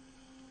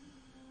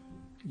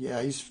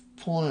 Yeah, he's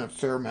pulling in a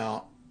fair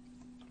amount.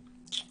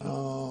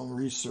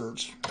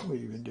 Research. What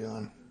have you been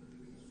doing?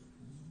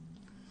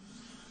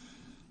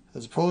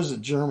 As opposed to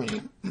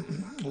Germany,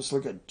 let's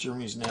look at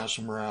Germany's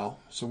national morale.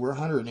 So we're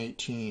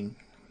 118.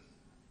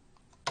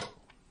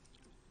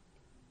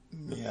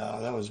 Yeah,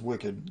 that was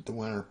wicked, the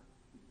winter.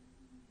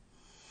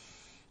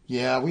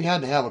 Yeah, we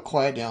had to have a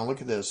quiet down.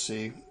 Look at this,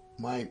 see?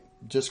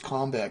 Just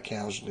combat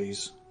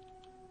casualties.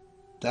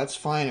 That's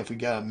fine if we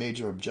got a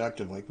major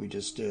objective like we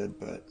just did,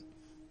 but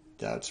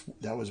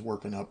that was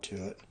working up to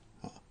it.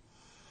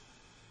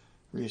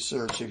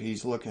 Research if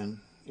he's looking,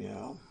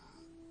 yeah.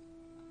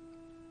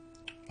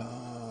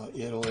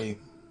 Italy,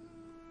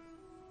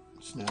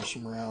 its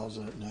national morale is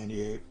at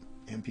 98.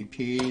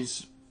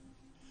 MPPs,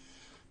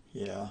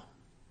 yeah,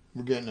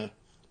 we're getting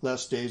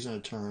less days in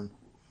a turn.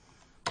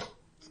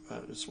 I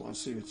just want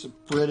to see if it's a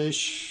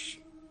British.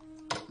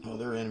 No,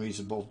 they're enemies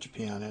of both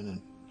Japan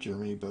and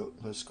Germany, but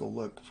let's go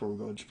look before we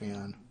go to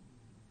Japan.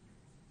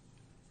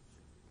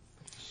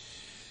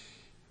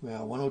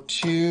 Well,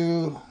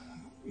 102.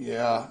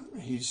 Yeah,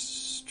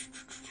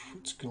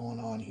 what's going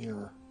on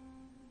here?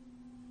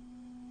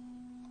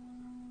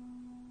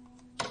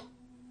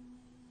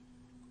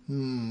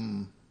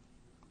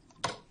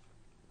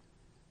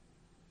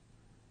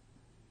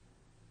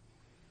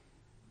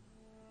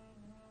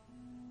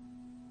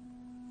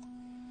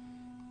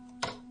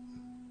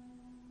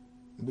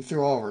 We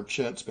threw all of our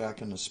chits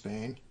back into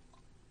Spain.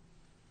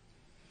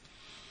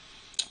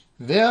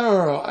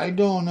 I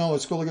don't know.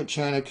 Let's go look at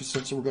China, because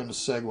since we're going to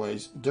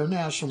segues. Their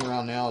national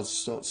morale now is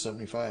still at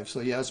 75. So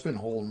yeah, it's been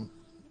holding.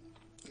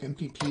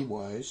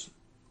 MPP-wise,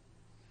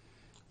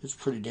 it's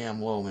pretty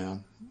damn low,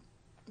 man.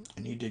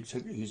 And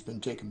he's been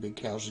taking big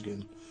casualties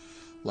again.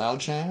 Loud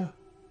China?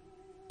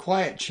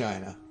 Quiet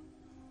China.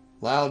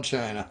 Loud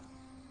China.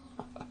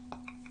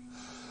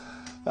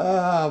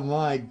 Oh,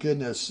 my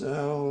goodness.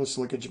 Oh, let's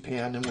look at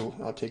Japan, then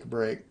I'll take a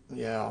break.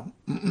 Yeah.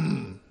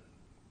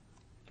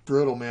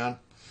 Brutal, man.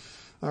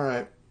 All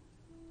right.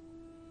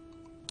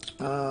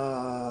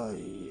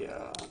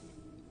 Yeah.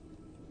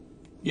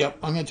 Yep,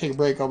 I'm going to take a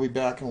break. I'll be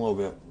back in a little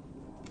bit.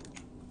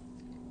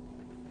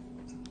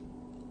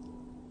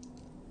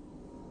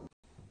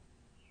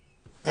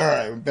 All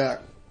right, we're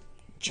back.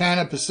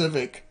 China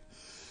Pacific.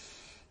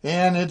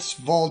 And it's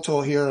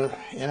volatile here.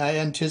 And I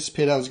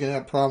anticipate I was going to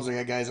have problems. I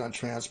got guys on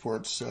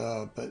transports.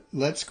 But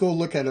let's go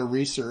look at our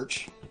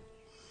research.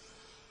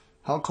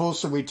 How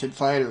close are we to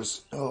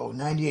fighters? Oh,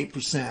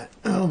 98%.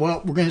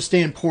 Well, we're going to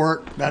stay in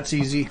port. That's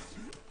easy.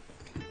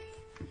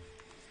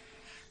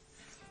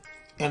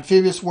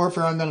 Amphibious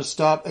warfare, I'm going to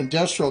stop.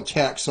 Industrial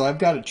tech. So I've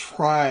got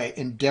to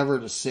endeavor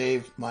to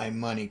save my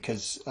money,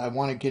 because I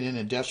want to get in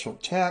industrial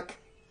tech.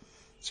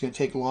 It's going to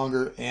take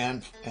longer,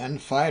 and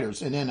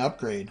fighters, and then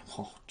upgrade.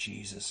 Oh,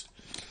 Jesus.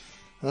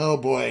 Oh,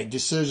 boy.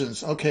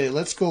 Decisions. Okay,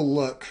 let's go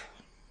look.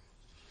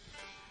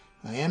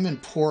 I am in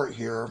port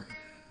here.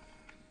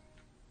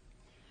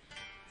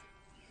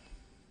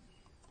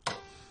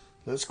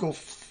 Let's go.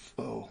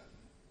 Oh.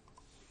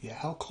 Yeah,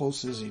 how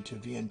close is he to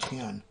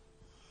VN10?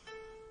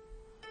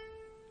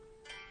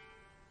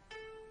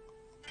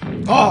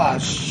 Oh,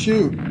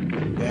 shoot.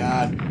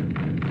 Bad.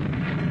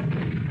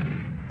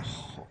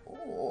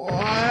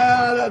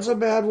 That's a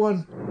bad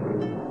one.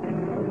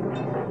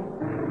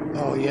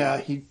 Oh, yeah,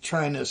 he's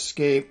trying to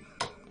escape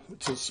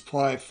to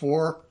supply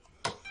 4.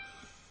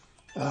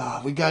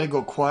 We got to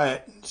go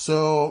quiet.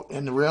 So,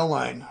 in the rail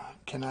line,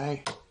 can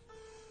I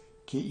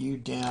get you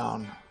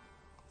down?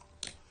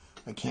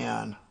 I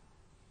can.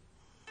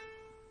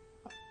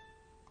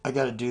 I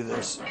got to do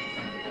this.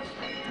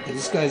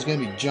 This guy's going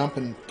to be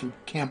jumping through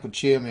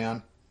Kampuchea,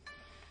 man.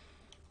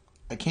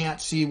 I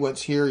can't see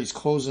what's here. He's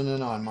closing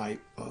in on my...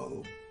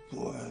 Oh,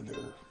 brother.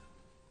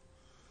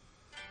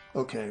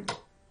 Okay.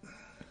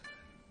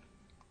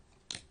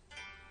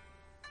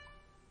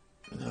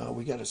 No,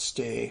 we got to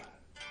stay.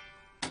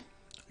 I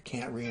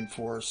can't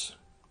reinforce.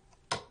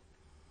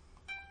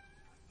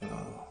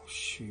 Oh,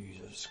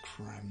 Jesus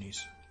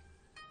Christ.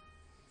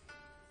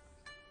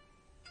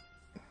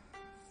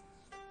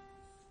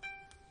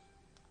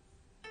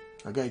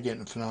 I gotta get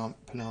in Phnom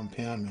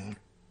Penh, man.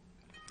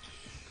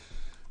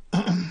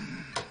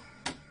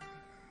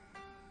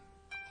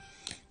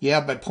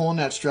 Yeah, by pulling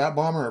that strap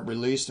bomber, it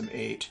released him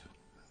 8.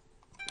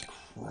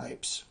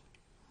 Cripes.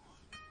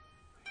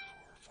 3,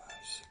 4, 5,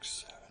 6,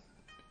 7.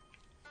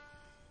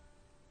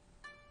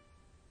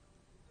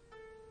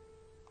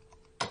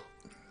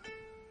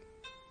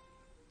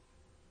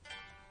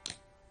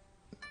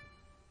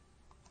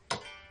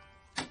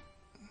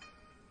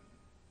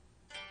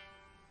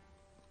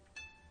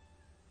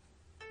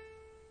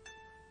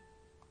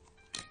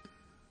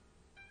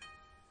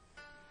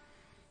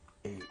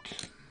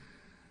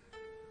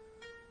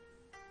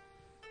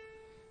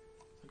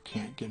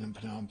 Can't get in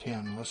Phnom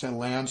Penh unless I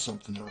land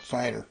something or a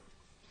fighter.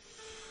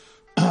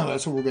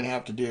 That's what we're going to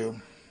have to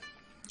do.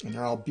 And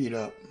they're all beat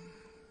up.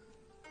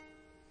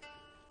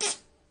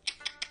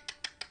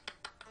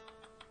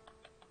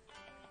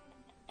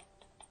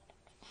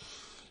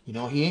 You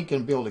know, he ain't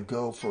going to be able to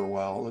go for a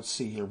while. Let's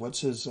see here. What's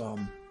his...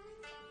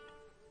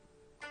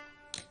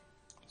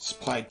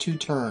 supply 2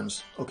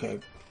 turns. Okay.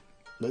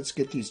 Let's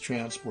get these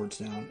transports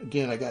down.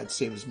 Again, I got to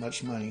save as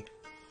much money.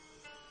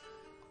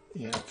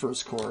 Yeah,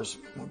 first course.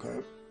 Okay.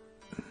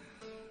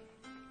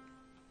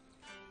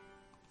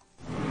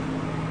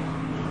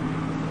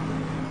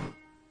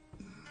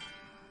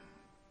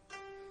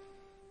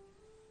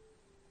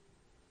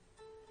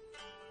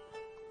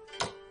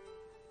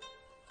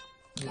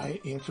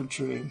 Light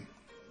infantry.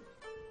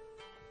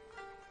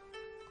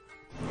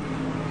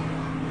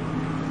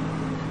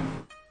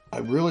 I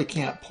really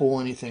can't pull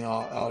anything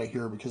out of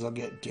here because I'll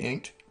get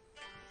dinked.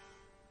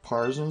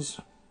 Parsons.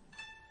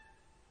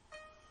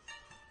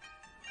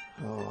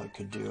 Oh, I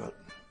could do it.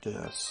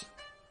 This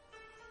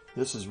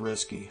is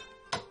risky.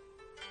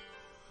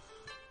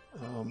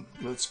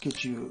 Let's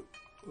get you...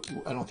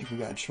 I don't think we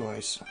got a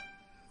choice.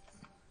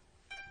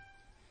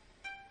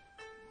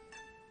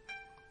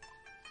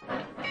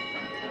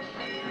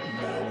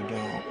 No, we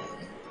don't.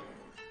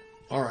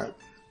 Alright.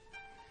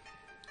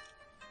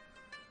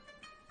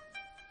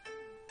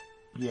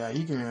 Yeah,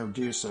 he can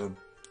introduce a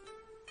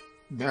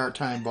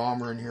maritime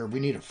bomber in here. We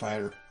need a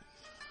fighter.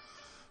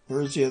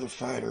 Where's the other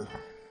fighter?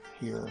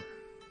 Here.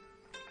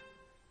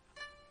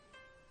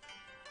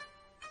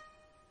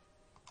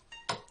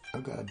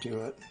 I've got to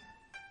do it.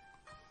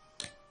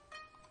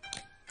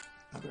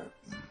 Okay.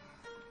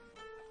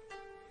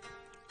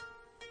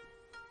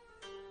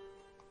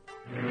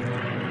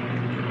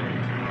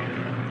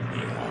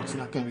 Yeah, it's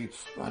not going to be.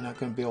 I'm not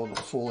going to be able to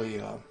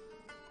fully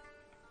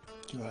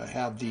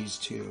have these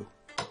two.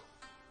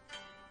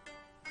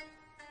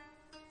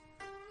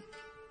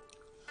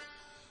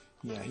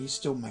 Yeah, he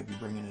still might be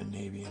bringing a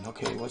Navy in.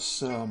 Okay, let's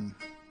get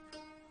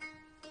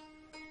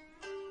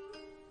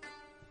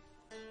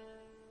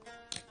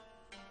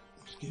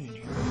in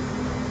here.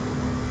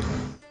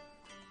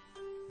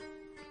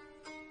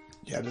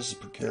 Yeah, this is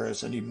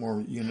precarious. I need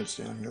more units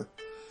down here.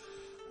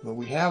 But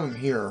we have him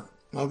here.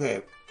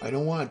 Okay, I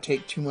don't want to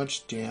take too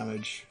much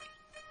damage,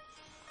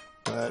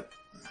 but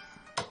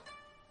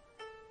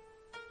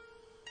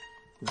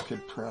we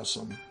could press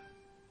him.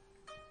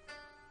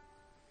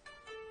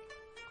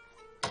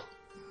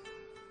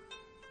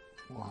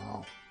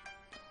 Wow.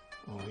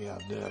 Oh yeah,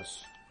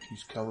 this.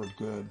 He's covered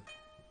good.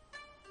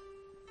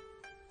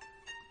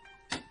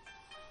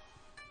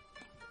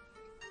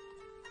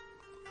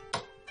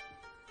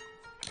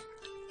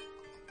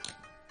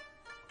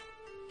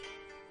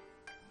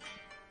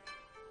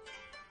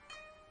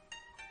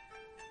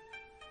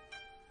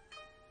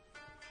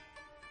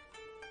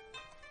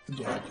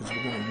 Yeah, because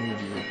we're going to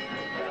move you.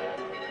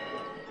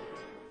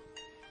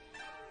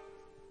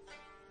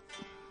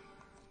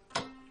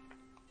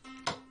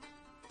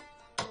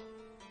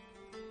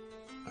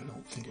 I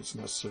don't think it's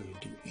necessary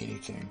to do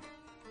anything.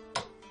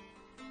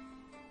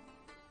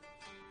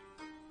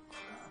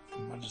 Crap,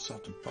 we might just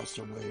have to bust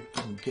our way if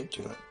we can get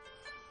to it.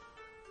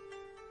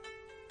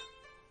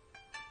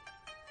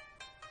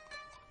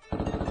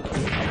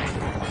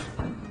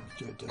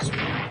 Do it this way.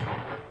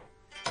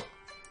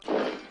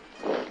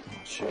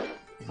 Oh shit.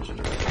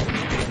 Engineer.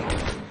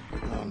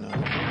 Oh no.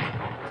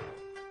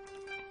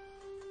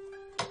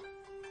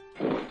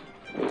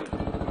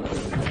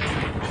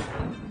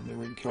 Maybe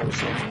we can kill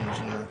ourselves an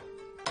engineer.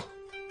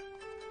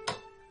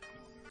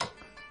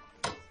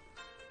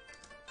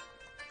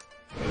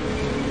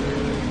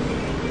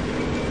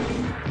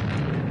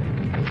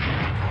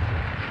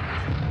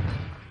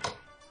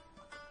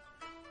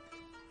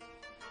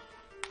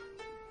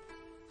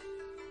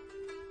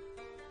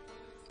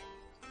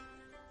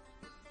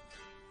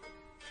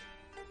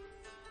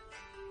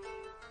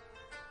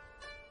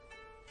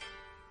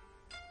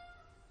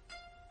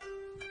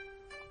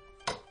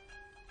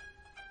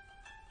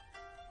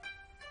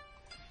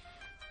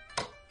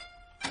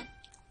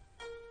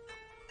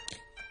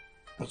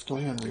 Let's go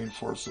ahead and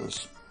reinforce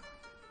this.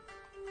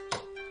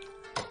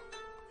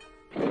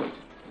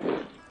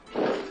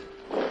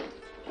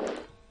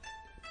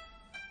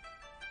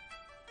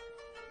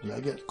 Yeah,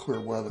 I get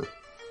clear weather.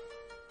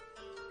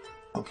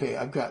 Okay,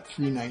 I've got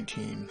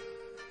 319.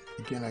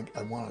 Again,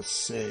 I want to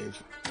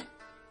save.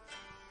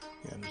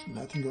 Yeah, there's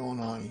nothing going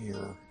on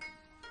here.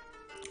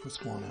 Let's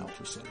go on out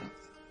for a second.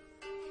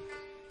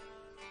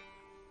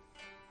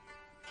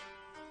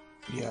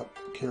 Yep,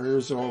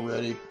 carriers are all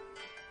ready.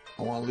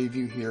 I want to leave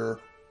you here.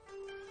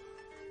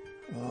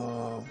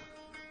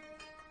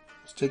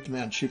 Let's take the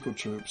Manchukuo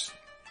troops.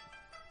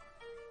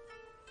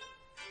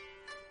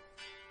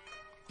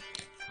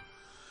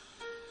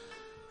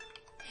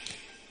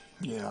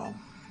 Yeah.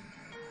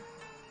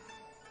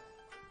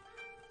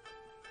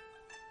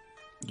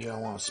 Yeah, I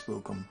want to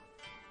spook them.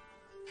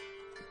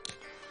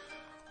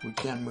 We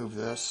can move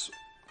this.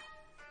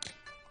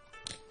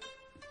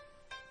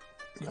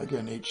 I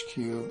got an HQ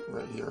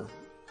right here.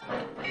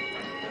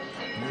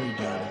 When are you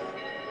done?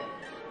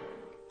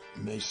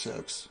 May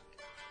 6th.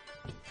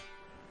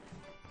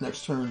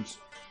 Next turn's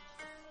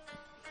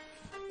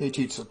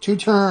 18th, so 2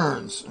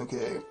 turns.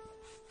 Okay.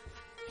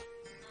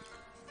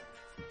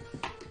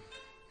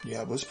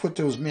 Yeah, let's put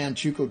those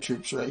Manchukuo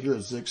troops right here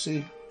at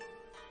Zixi.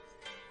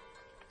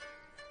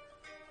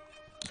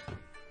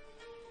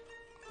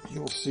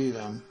 You'll see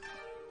them.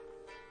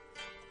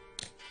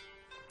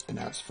 And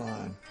that's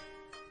fine.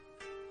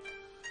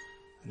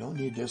 I don't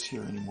need this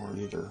here anymore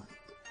either.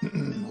 I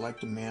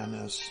like to man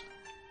this.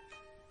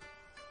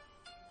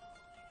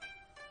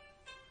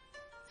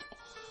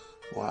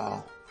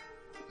 Wow.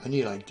 I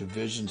need like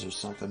divisions or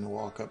something to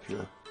walk up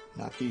here.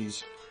 Not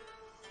these.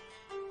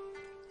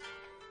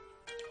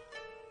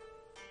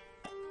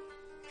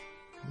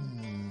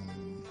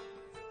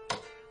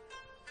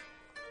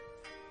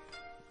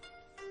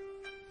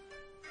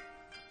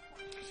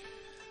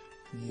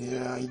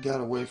 Yeah, he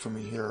got away from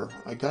me here.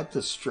 I got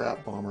this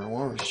strap bomber. I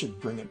wonder if I should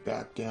bring it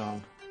back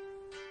down.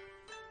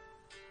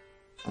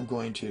 I'm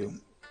going to.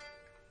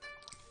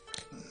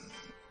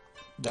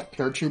 That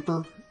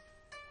paratrooper.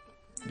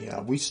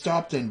 Yeah, we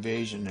stopped the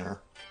invasion there.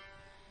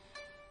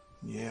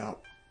 Yeah.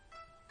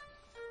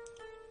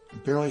 I'm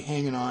barely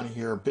hanging on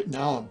here. But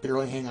now I'm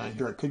barely hanging on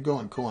here. I could go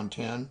and go on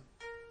 10.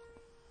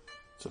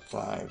 It's a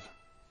 5.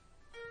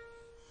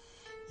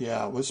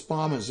 Yeah, let's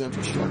bomb his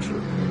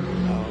infrastructure.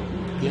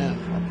 Again,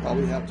 I'll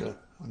probably have to.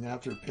 I'm gonna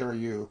have to repair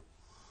you.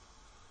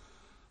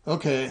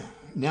 Okay,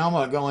 now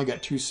I've only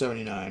got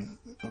 279.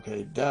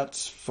 Okay,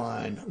 that's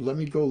fine. Let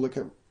me go look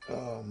at.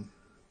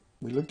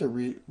 We looked at.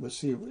 Let's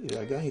see.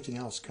 Yeah, I got anything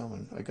else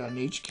coming? I got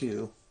an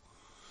HQ.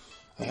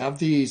 I have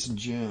these in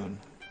June.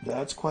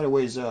 That's quite a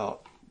ways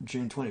out.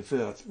 June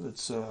 25th.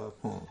 It's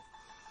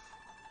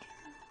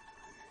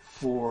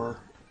 4,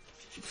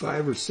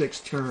 5 or 6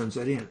 turns.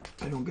 I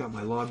don't got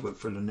my logbook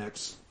for the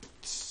next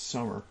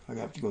summer. I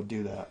have to go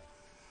do that.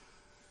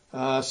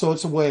 So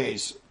it's a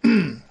ways.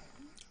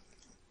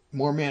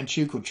 More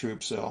Manchukuo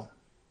troops, though.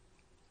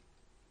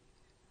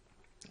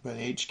 But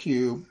HQ,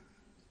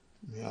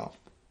 yeah.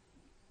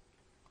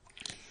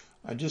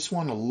 I just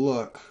want to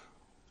look.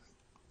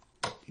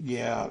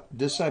 Yeah,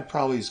 this side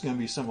probably is going to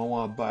be something I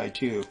want to buy,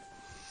 too.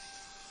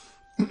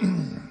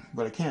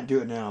 But I can't do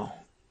it now.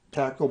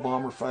 Tactical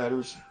bomber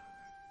fighters.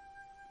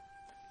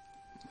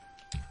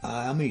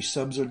 How many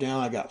subs are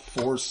down? I got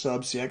 4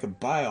 subs. See, I could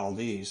buy all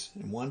these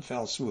in one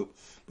foul swoop.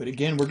 But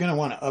again, we're going to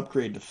want to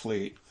upgrade the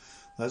fleet.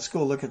 Let's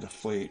go look at the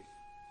fleet.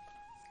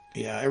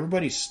 Yeah,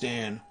 everybody's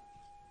staying.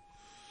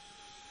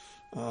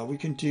 We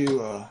can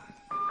do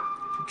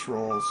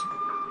patrols.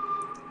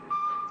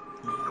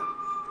 Yeah.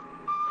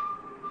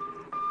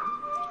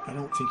 I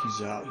don't think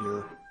he's out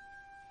here.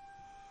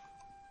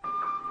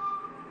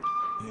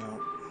 Yeah.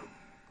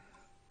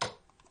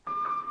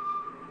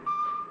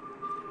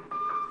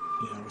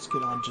 Yeah, let's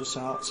get on just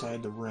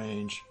outside the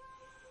range.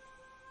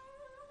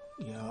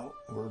 Yeah,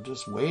 we're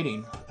just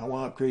waiting. I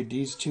want to upgrade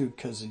these 2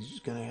 because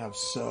he's going to have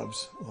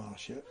subs. Oh,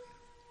 shit.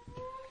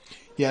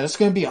 Yeah, it's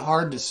going to be a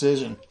hard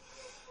decision.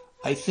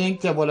 I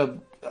think that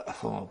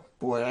oh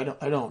boy,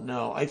 I don't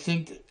know. I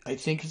think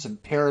it's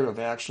imperative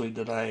actually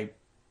that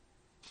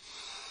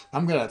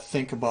I'm going to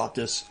think about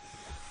this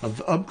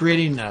of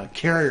upgrading the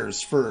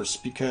carriers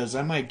first because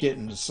I might get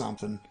into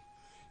something.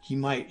 He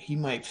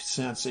might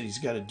sense that he's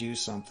got to do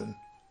something.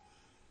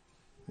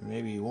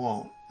 Maybe he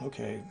won't.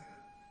 Okay.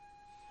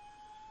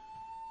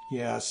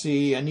 Yeah,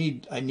 see, I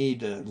need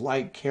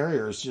light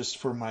carriers just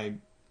for my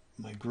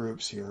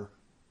groups here.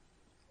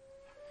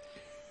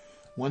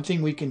 One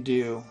thing we can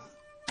do,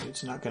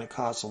 it's not going to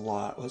cost a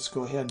lot. Let's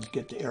go ahead and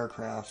get the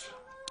aircraft.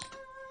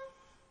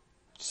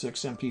 6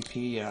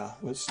 MPP, yeah,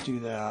 let's do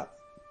that.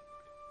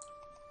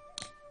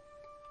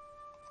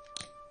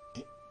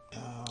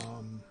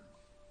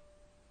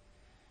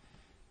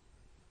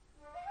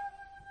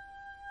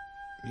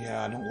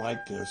 Yeah, I don't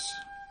like this.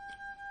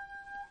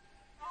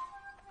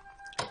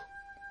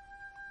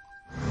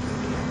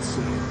 Let's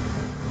see.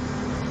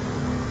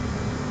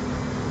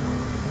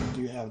 I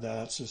do have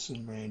that. It's just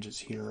in range. It's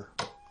here.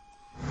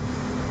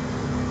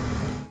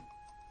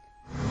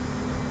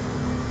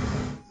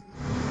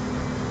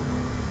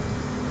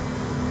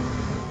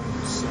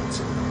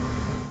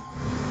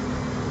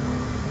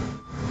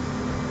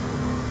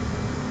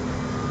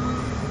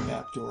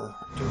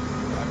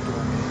 Back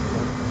door, man.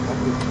 Up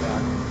with the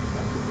back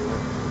door.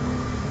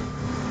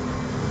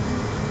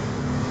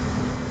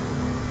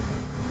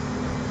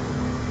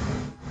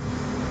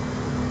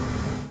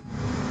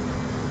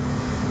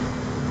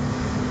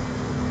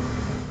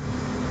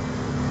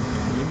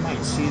 You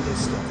might see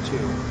this stuff too.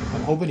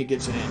 I'm hoping he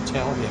gets an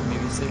intel hit.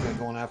 Maybe he's thinking of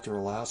going after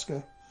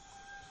Alaska.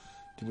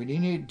 Do we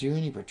need to do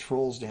any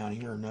patrols down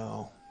here?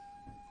 No.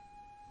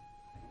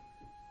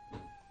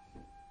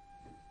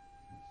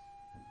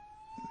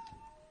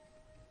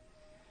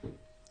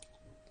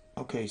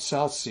 Okay,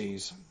 South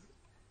Seas.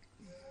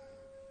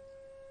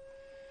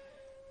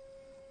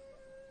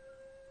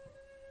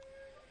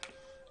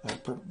 I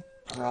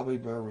probably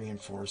better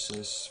reinforce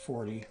this.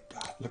 40.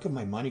 God, look at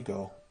my money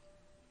go.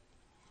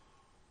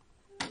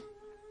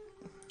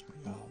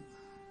 No.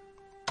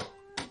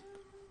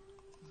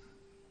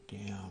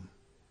 Damn.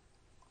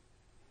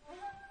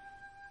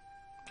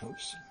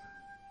 Oops.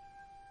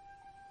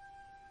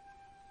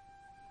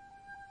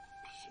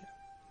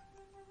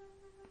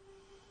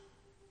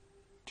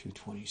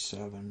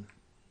 227.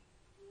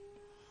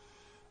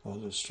 Oh,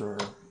 destroyer.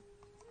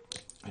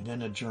 And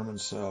then a German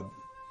sub.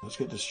 Let's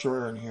get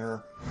destroyer in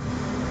here.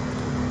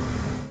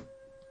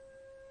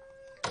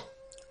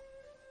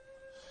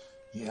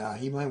 Yeah,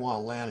 he might want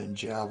to land in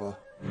Java.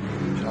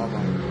 Java.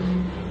 I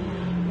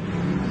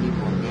need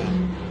more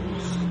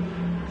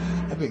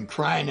men. I've been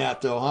crying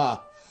that though, huh?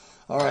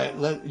 Alright,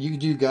 you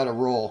do gotta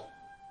roll.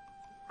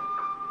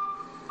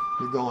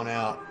 You're going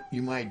out.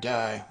 You might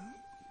die.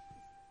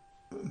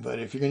 But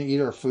if you're going to eat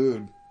our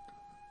food,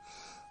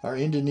 our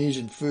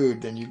Indonesian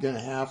food, then you're going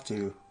to have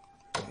to.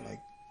 I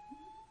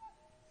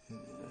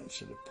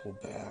should have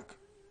pulled back.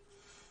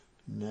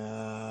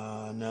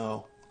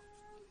 No.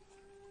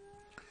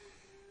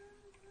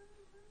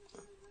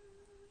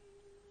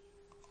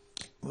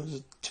 What is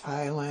it?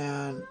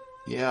 Thailand?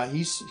 Yeah,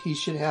 he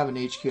should have an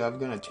HQ. I'm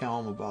going to tell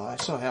him about it. I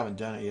still haven't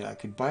done it yet. I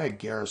could buy a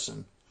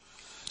garrison.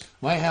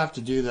 Might have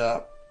to do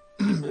that.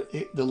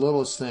 The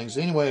littlest things.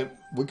 Anyway,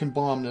 we can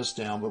bomb this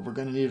down, but we're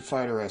going to need a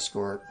fighter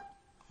escort.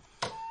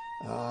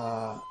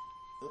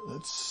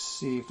 Let's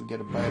see if we get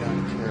a bite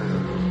on the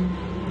carrier.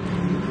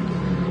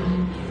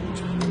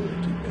 It's really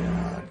too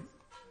bad.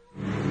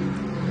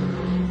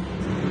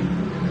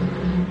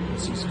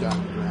 He's got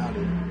me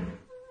grounded.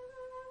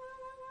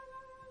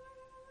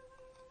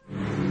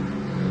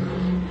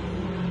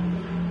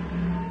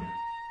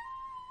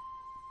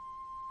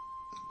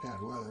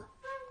 Bad weather.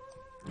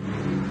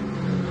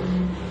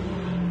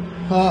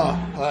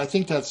 I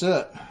think that's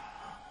it.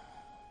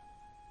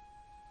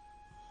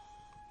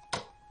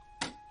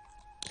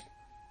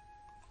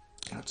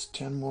 That's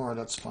 10 more.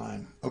 That's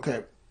fine.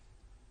 Okay.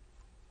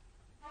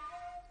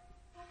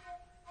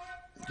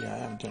 Yeah, I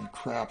haven't done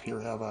crap here,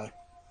 have I?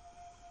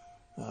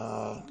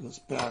 Let's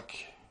back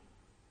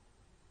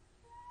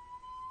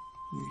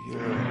you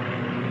here.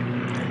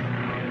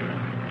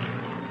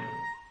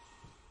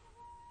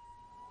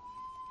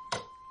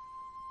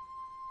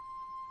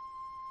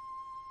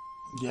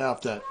 Yeah,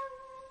 if that...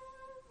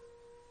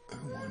 I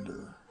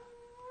wonder...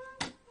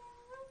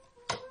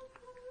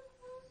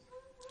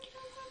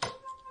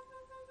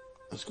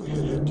 Let's go ahead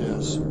and hit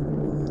this.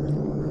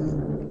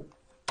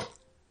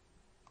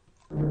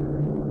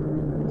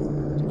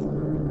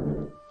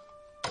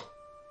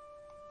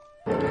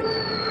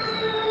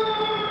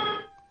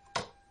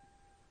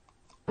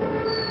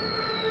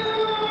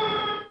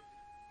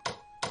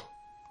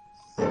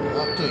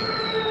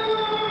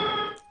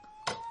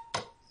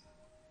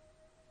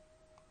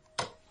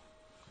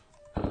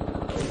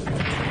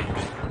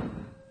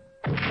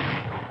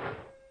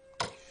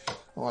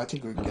 Oh, I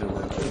think we can get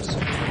away with this.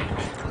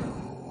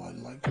 Oh, I'd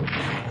like to.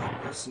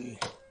 Let's see.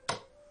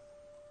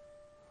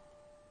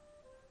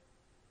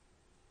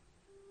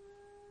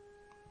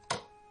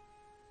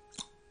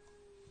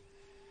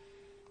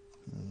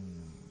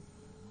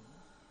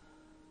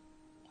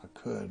 I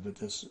could, but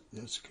this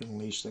can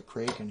unleash the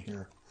Kraken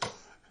here.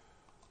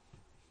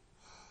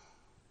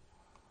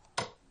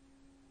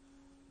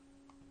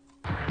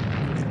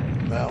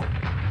 Well.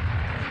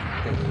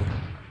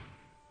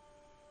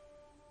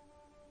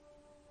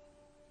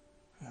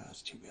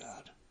 That's too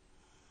bad.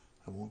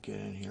 I won't get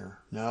in here.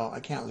 No,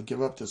 I can't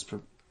give up this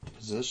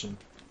position.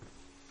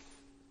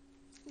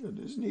 I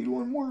just need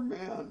one more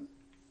man.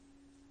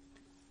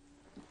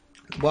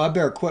 Well, I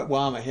better quit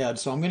while I'm ahead.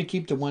 So I'm going to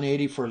keep the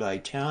 180 for the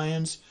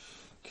Italians.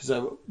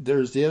 Because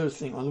there's the other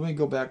thing. Well, let me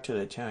go back to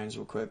the Italians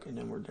real quick and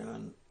then we're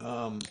done.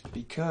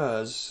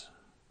 Because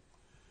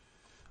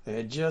I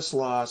had just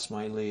lost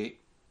my elite.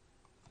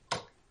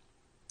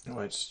 Oh,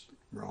 it's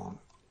wrong.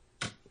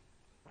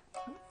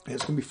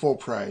 It's going to be full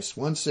price,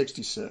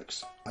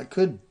 166. I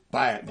could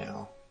buy it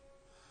now.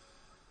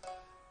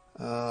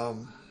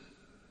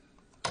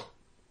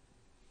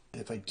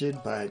 If I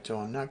did buy it, though,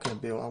 I'm not going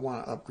to be able... I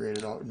want to upgrade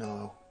it all.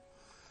 No.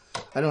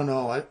 I don't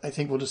know. I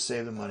think we'll just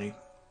save the money.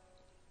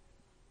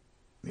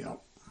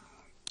 Yep.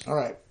 All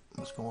right.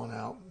 Let's go on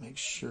out. Make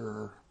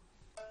sure.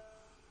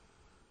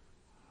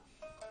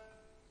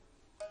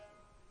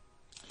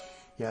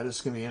 Yeah, this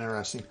is going to be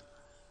interesting.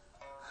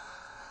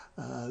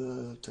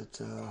 I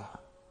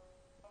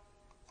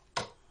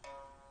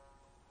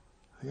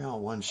got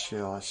one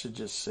shell. I should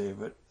just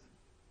save it.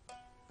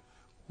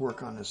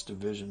 Work on this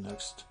division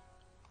next.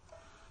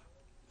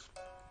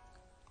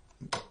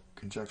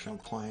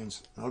 Conjectional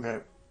planes. Okay.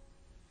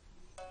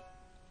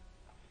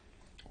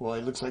 Well,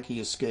 it looks like he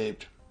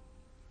escaped.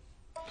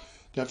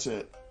 That's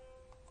it.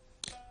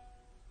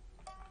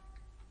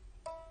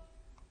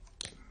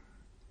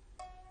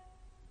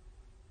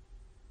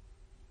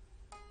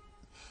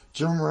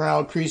 German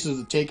morale increases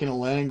with taking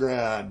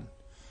Leningrad.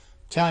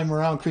 Italian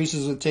morale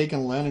increases with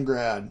taking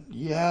Leningrad.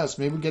 Yes,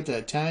 maybe we get the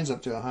Italians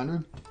up to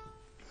 100.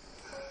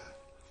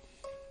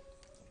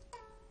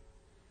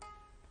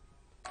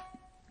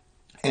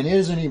 And it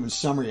isn't even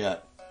summer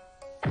yet.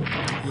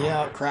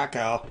 Yeah,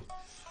 Krakow.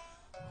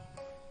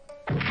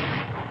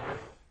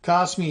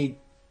 Cost me,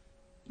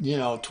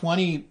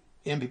 20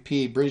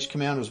 MPP. British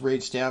Commandos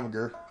raid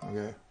Stavanger.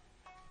 Okay.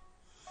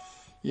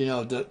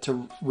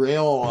 To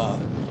rail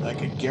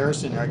like a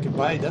garrison, I could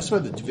buy. That's why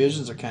the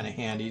divisions are kind of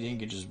handy. You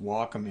can just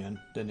walk them in.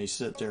 Then they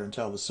sit there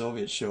until the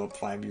Soviets show up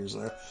 5 years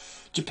later.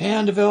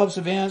 Japan develops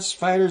advanced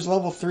fighters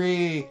level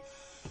 3.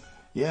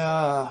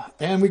 Yeah,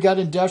 and we got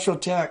industrial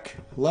tech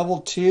level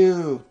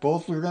 2.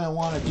 Both we're gonna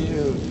want to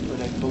do, but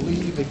I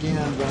believe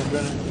again,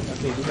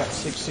 okay, we got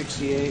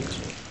 668.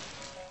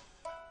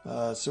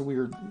 So we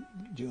were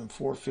doing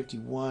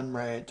 451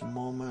 right at the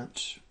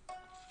moment.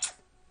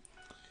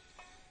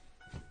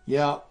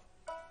 Yeah,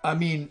 I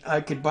mean,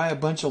 I could buy a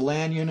bunch of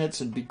land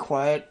units and be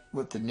quiet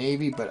with the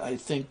Navy, but I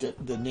think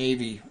that the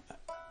Navy,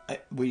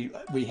 we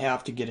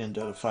have to get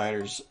into the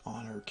fighters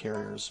on our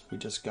carriers. We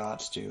just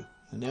got to.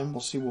 And then we'll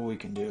see what we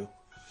can do.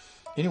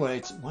 Anyway,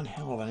 it's one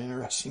hell of an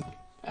interesting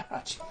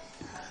match.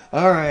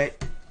 All right.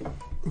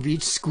 We're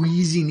each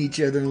squeezing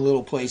each other in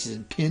little places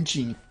and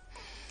pinching.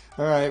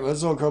 All right, well, this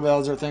is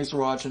OldCrowBalthazor. Thanks for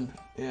watching.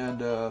 And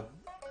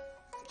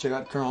check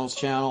out Colonel's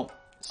channel.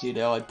 See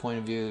the Allied point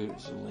of view.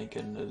 There's a link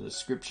in the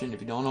description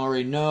if you don't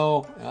already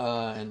know.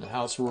 And the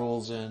house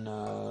rules and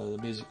the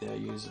music that I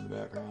use in the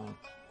background.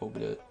 Hope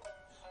it.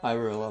 I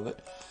really love it.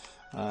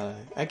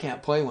 I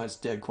can't play when it's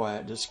dead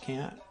quiet. Just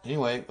can't.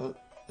 Anyway,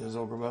 this is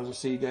OldCrowBalthazor.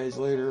 See you guys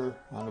later.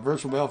 On the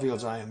virtual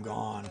battlefields, I am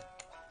gone.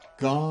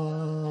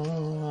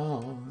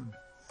 Gone.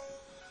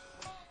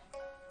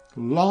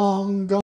 Long gone.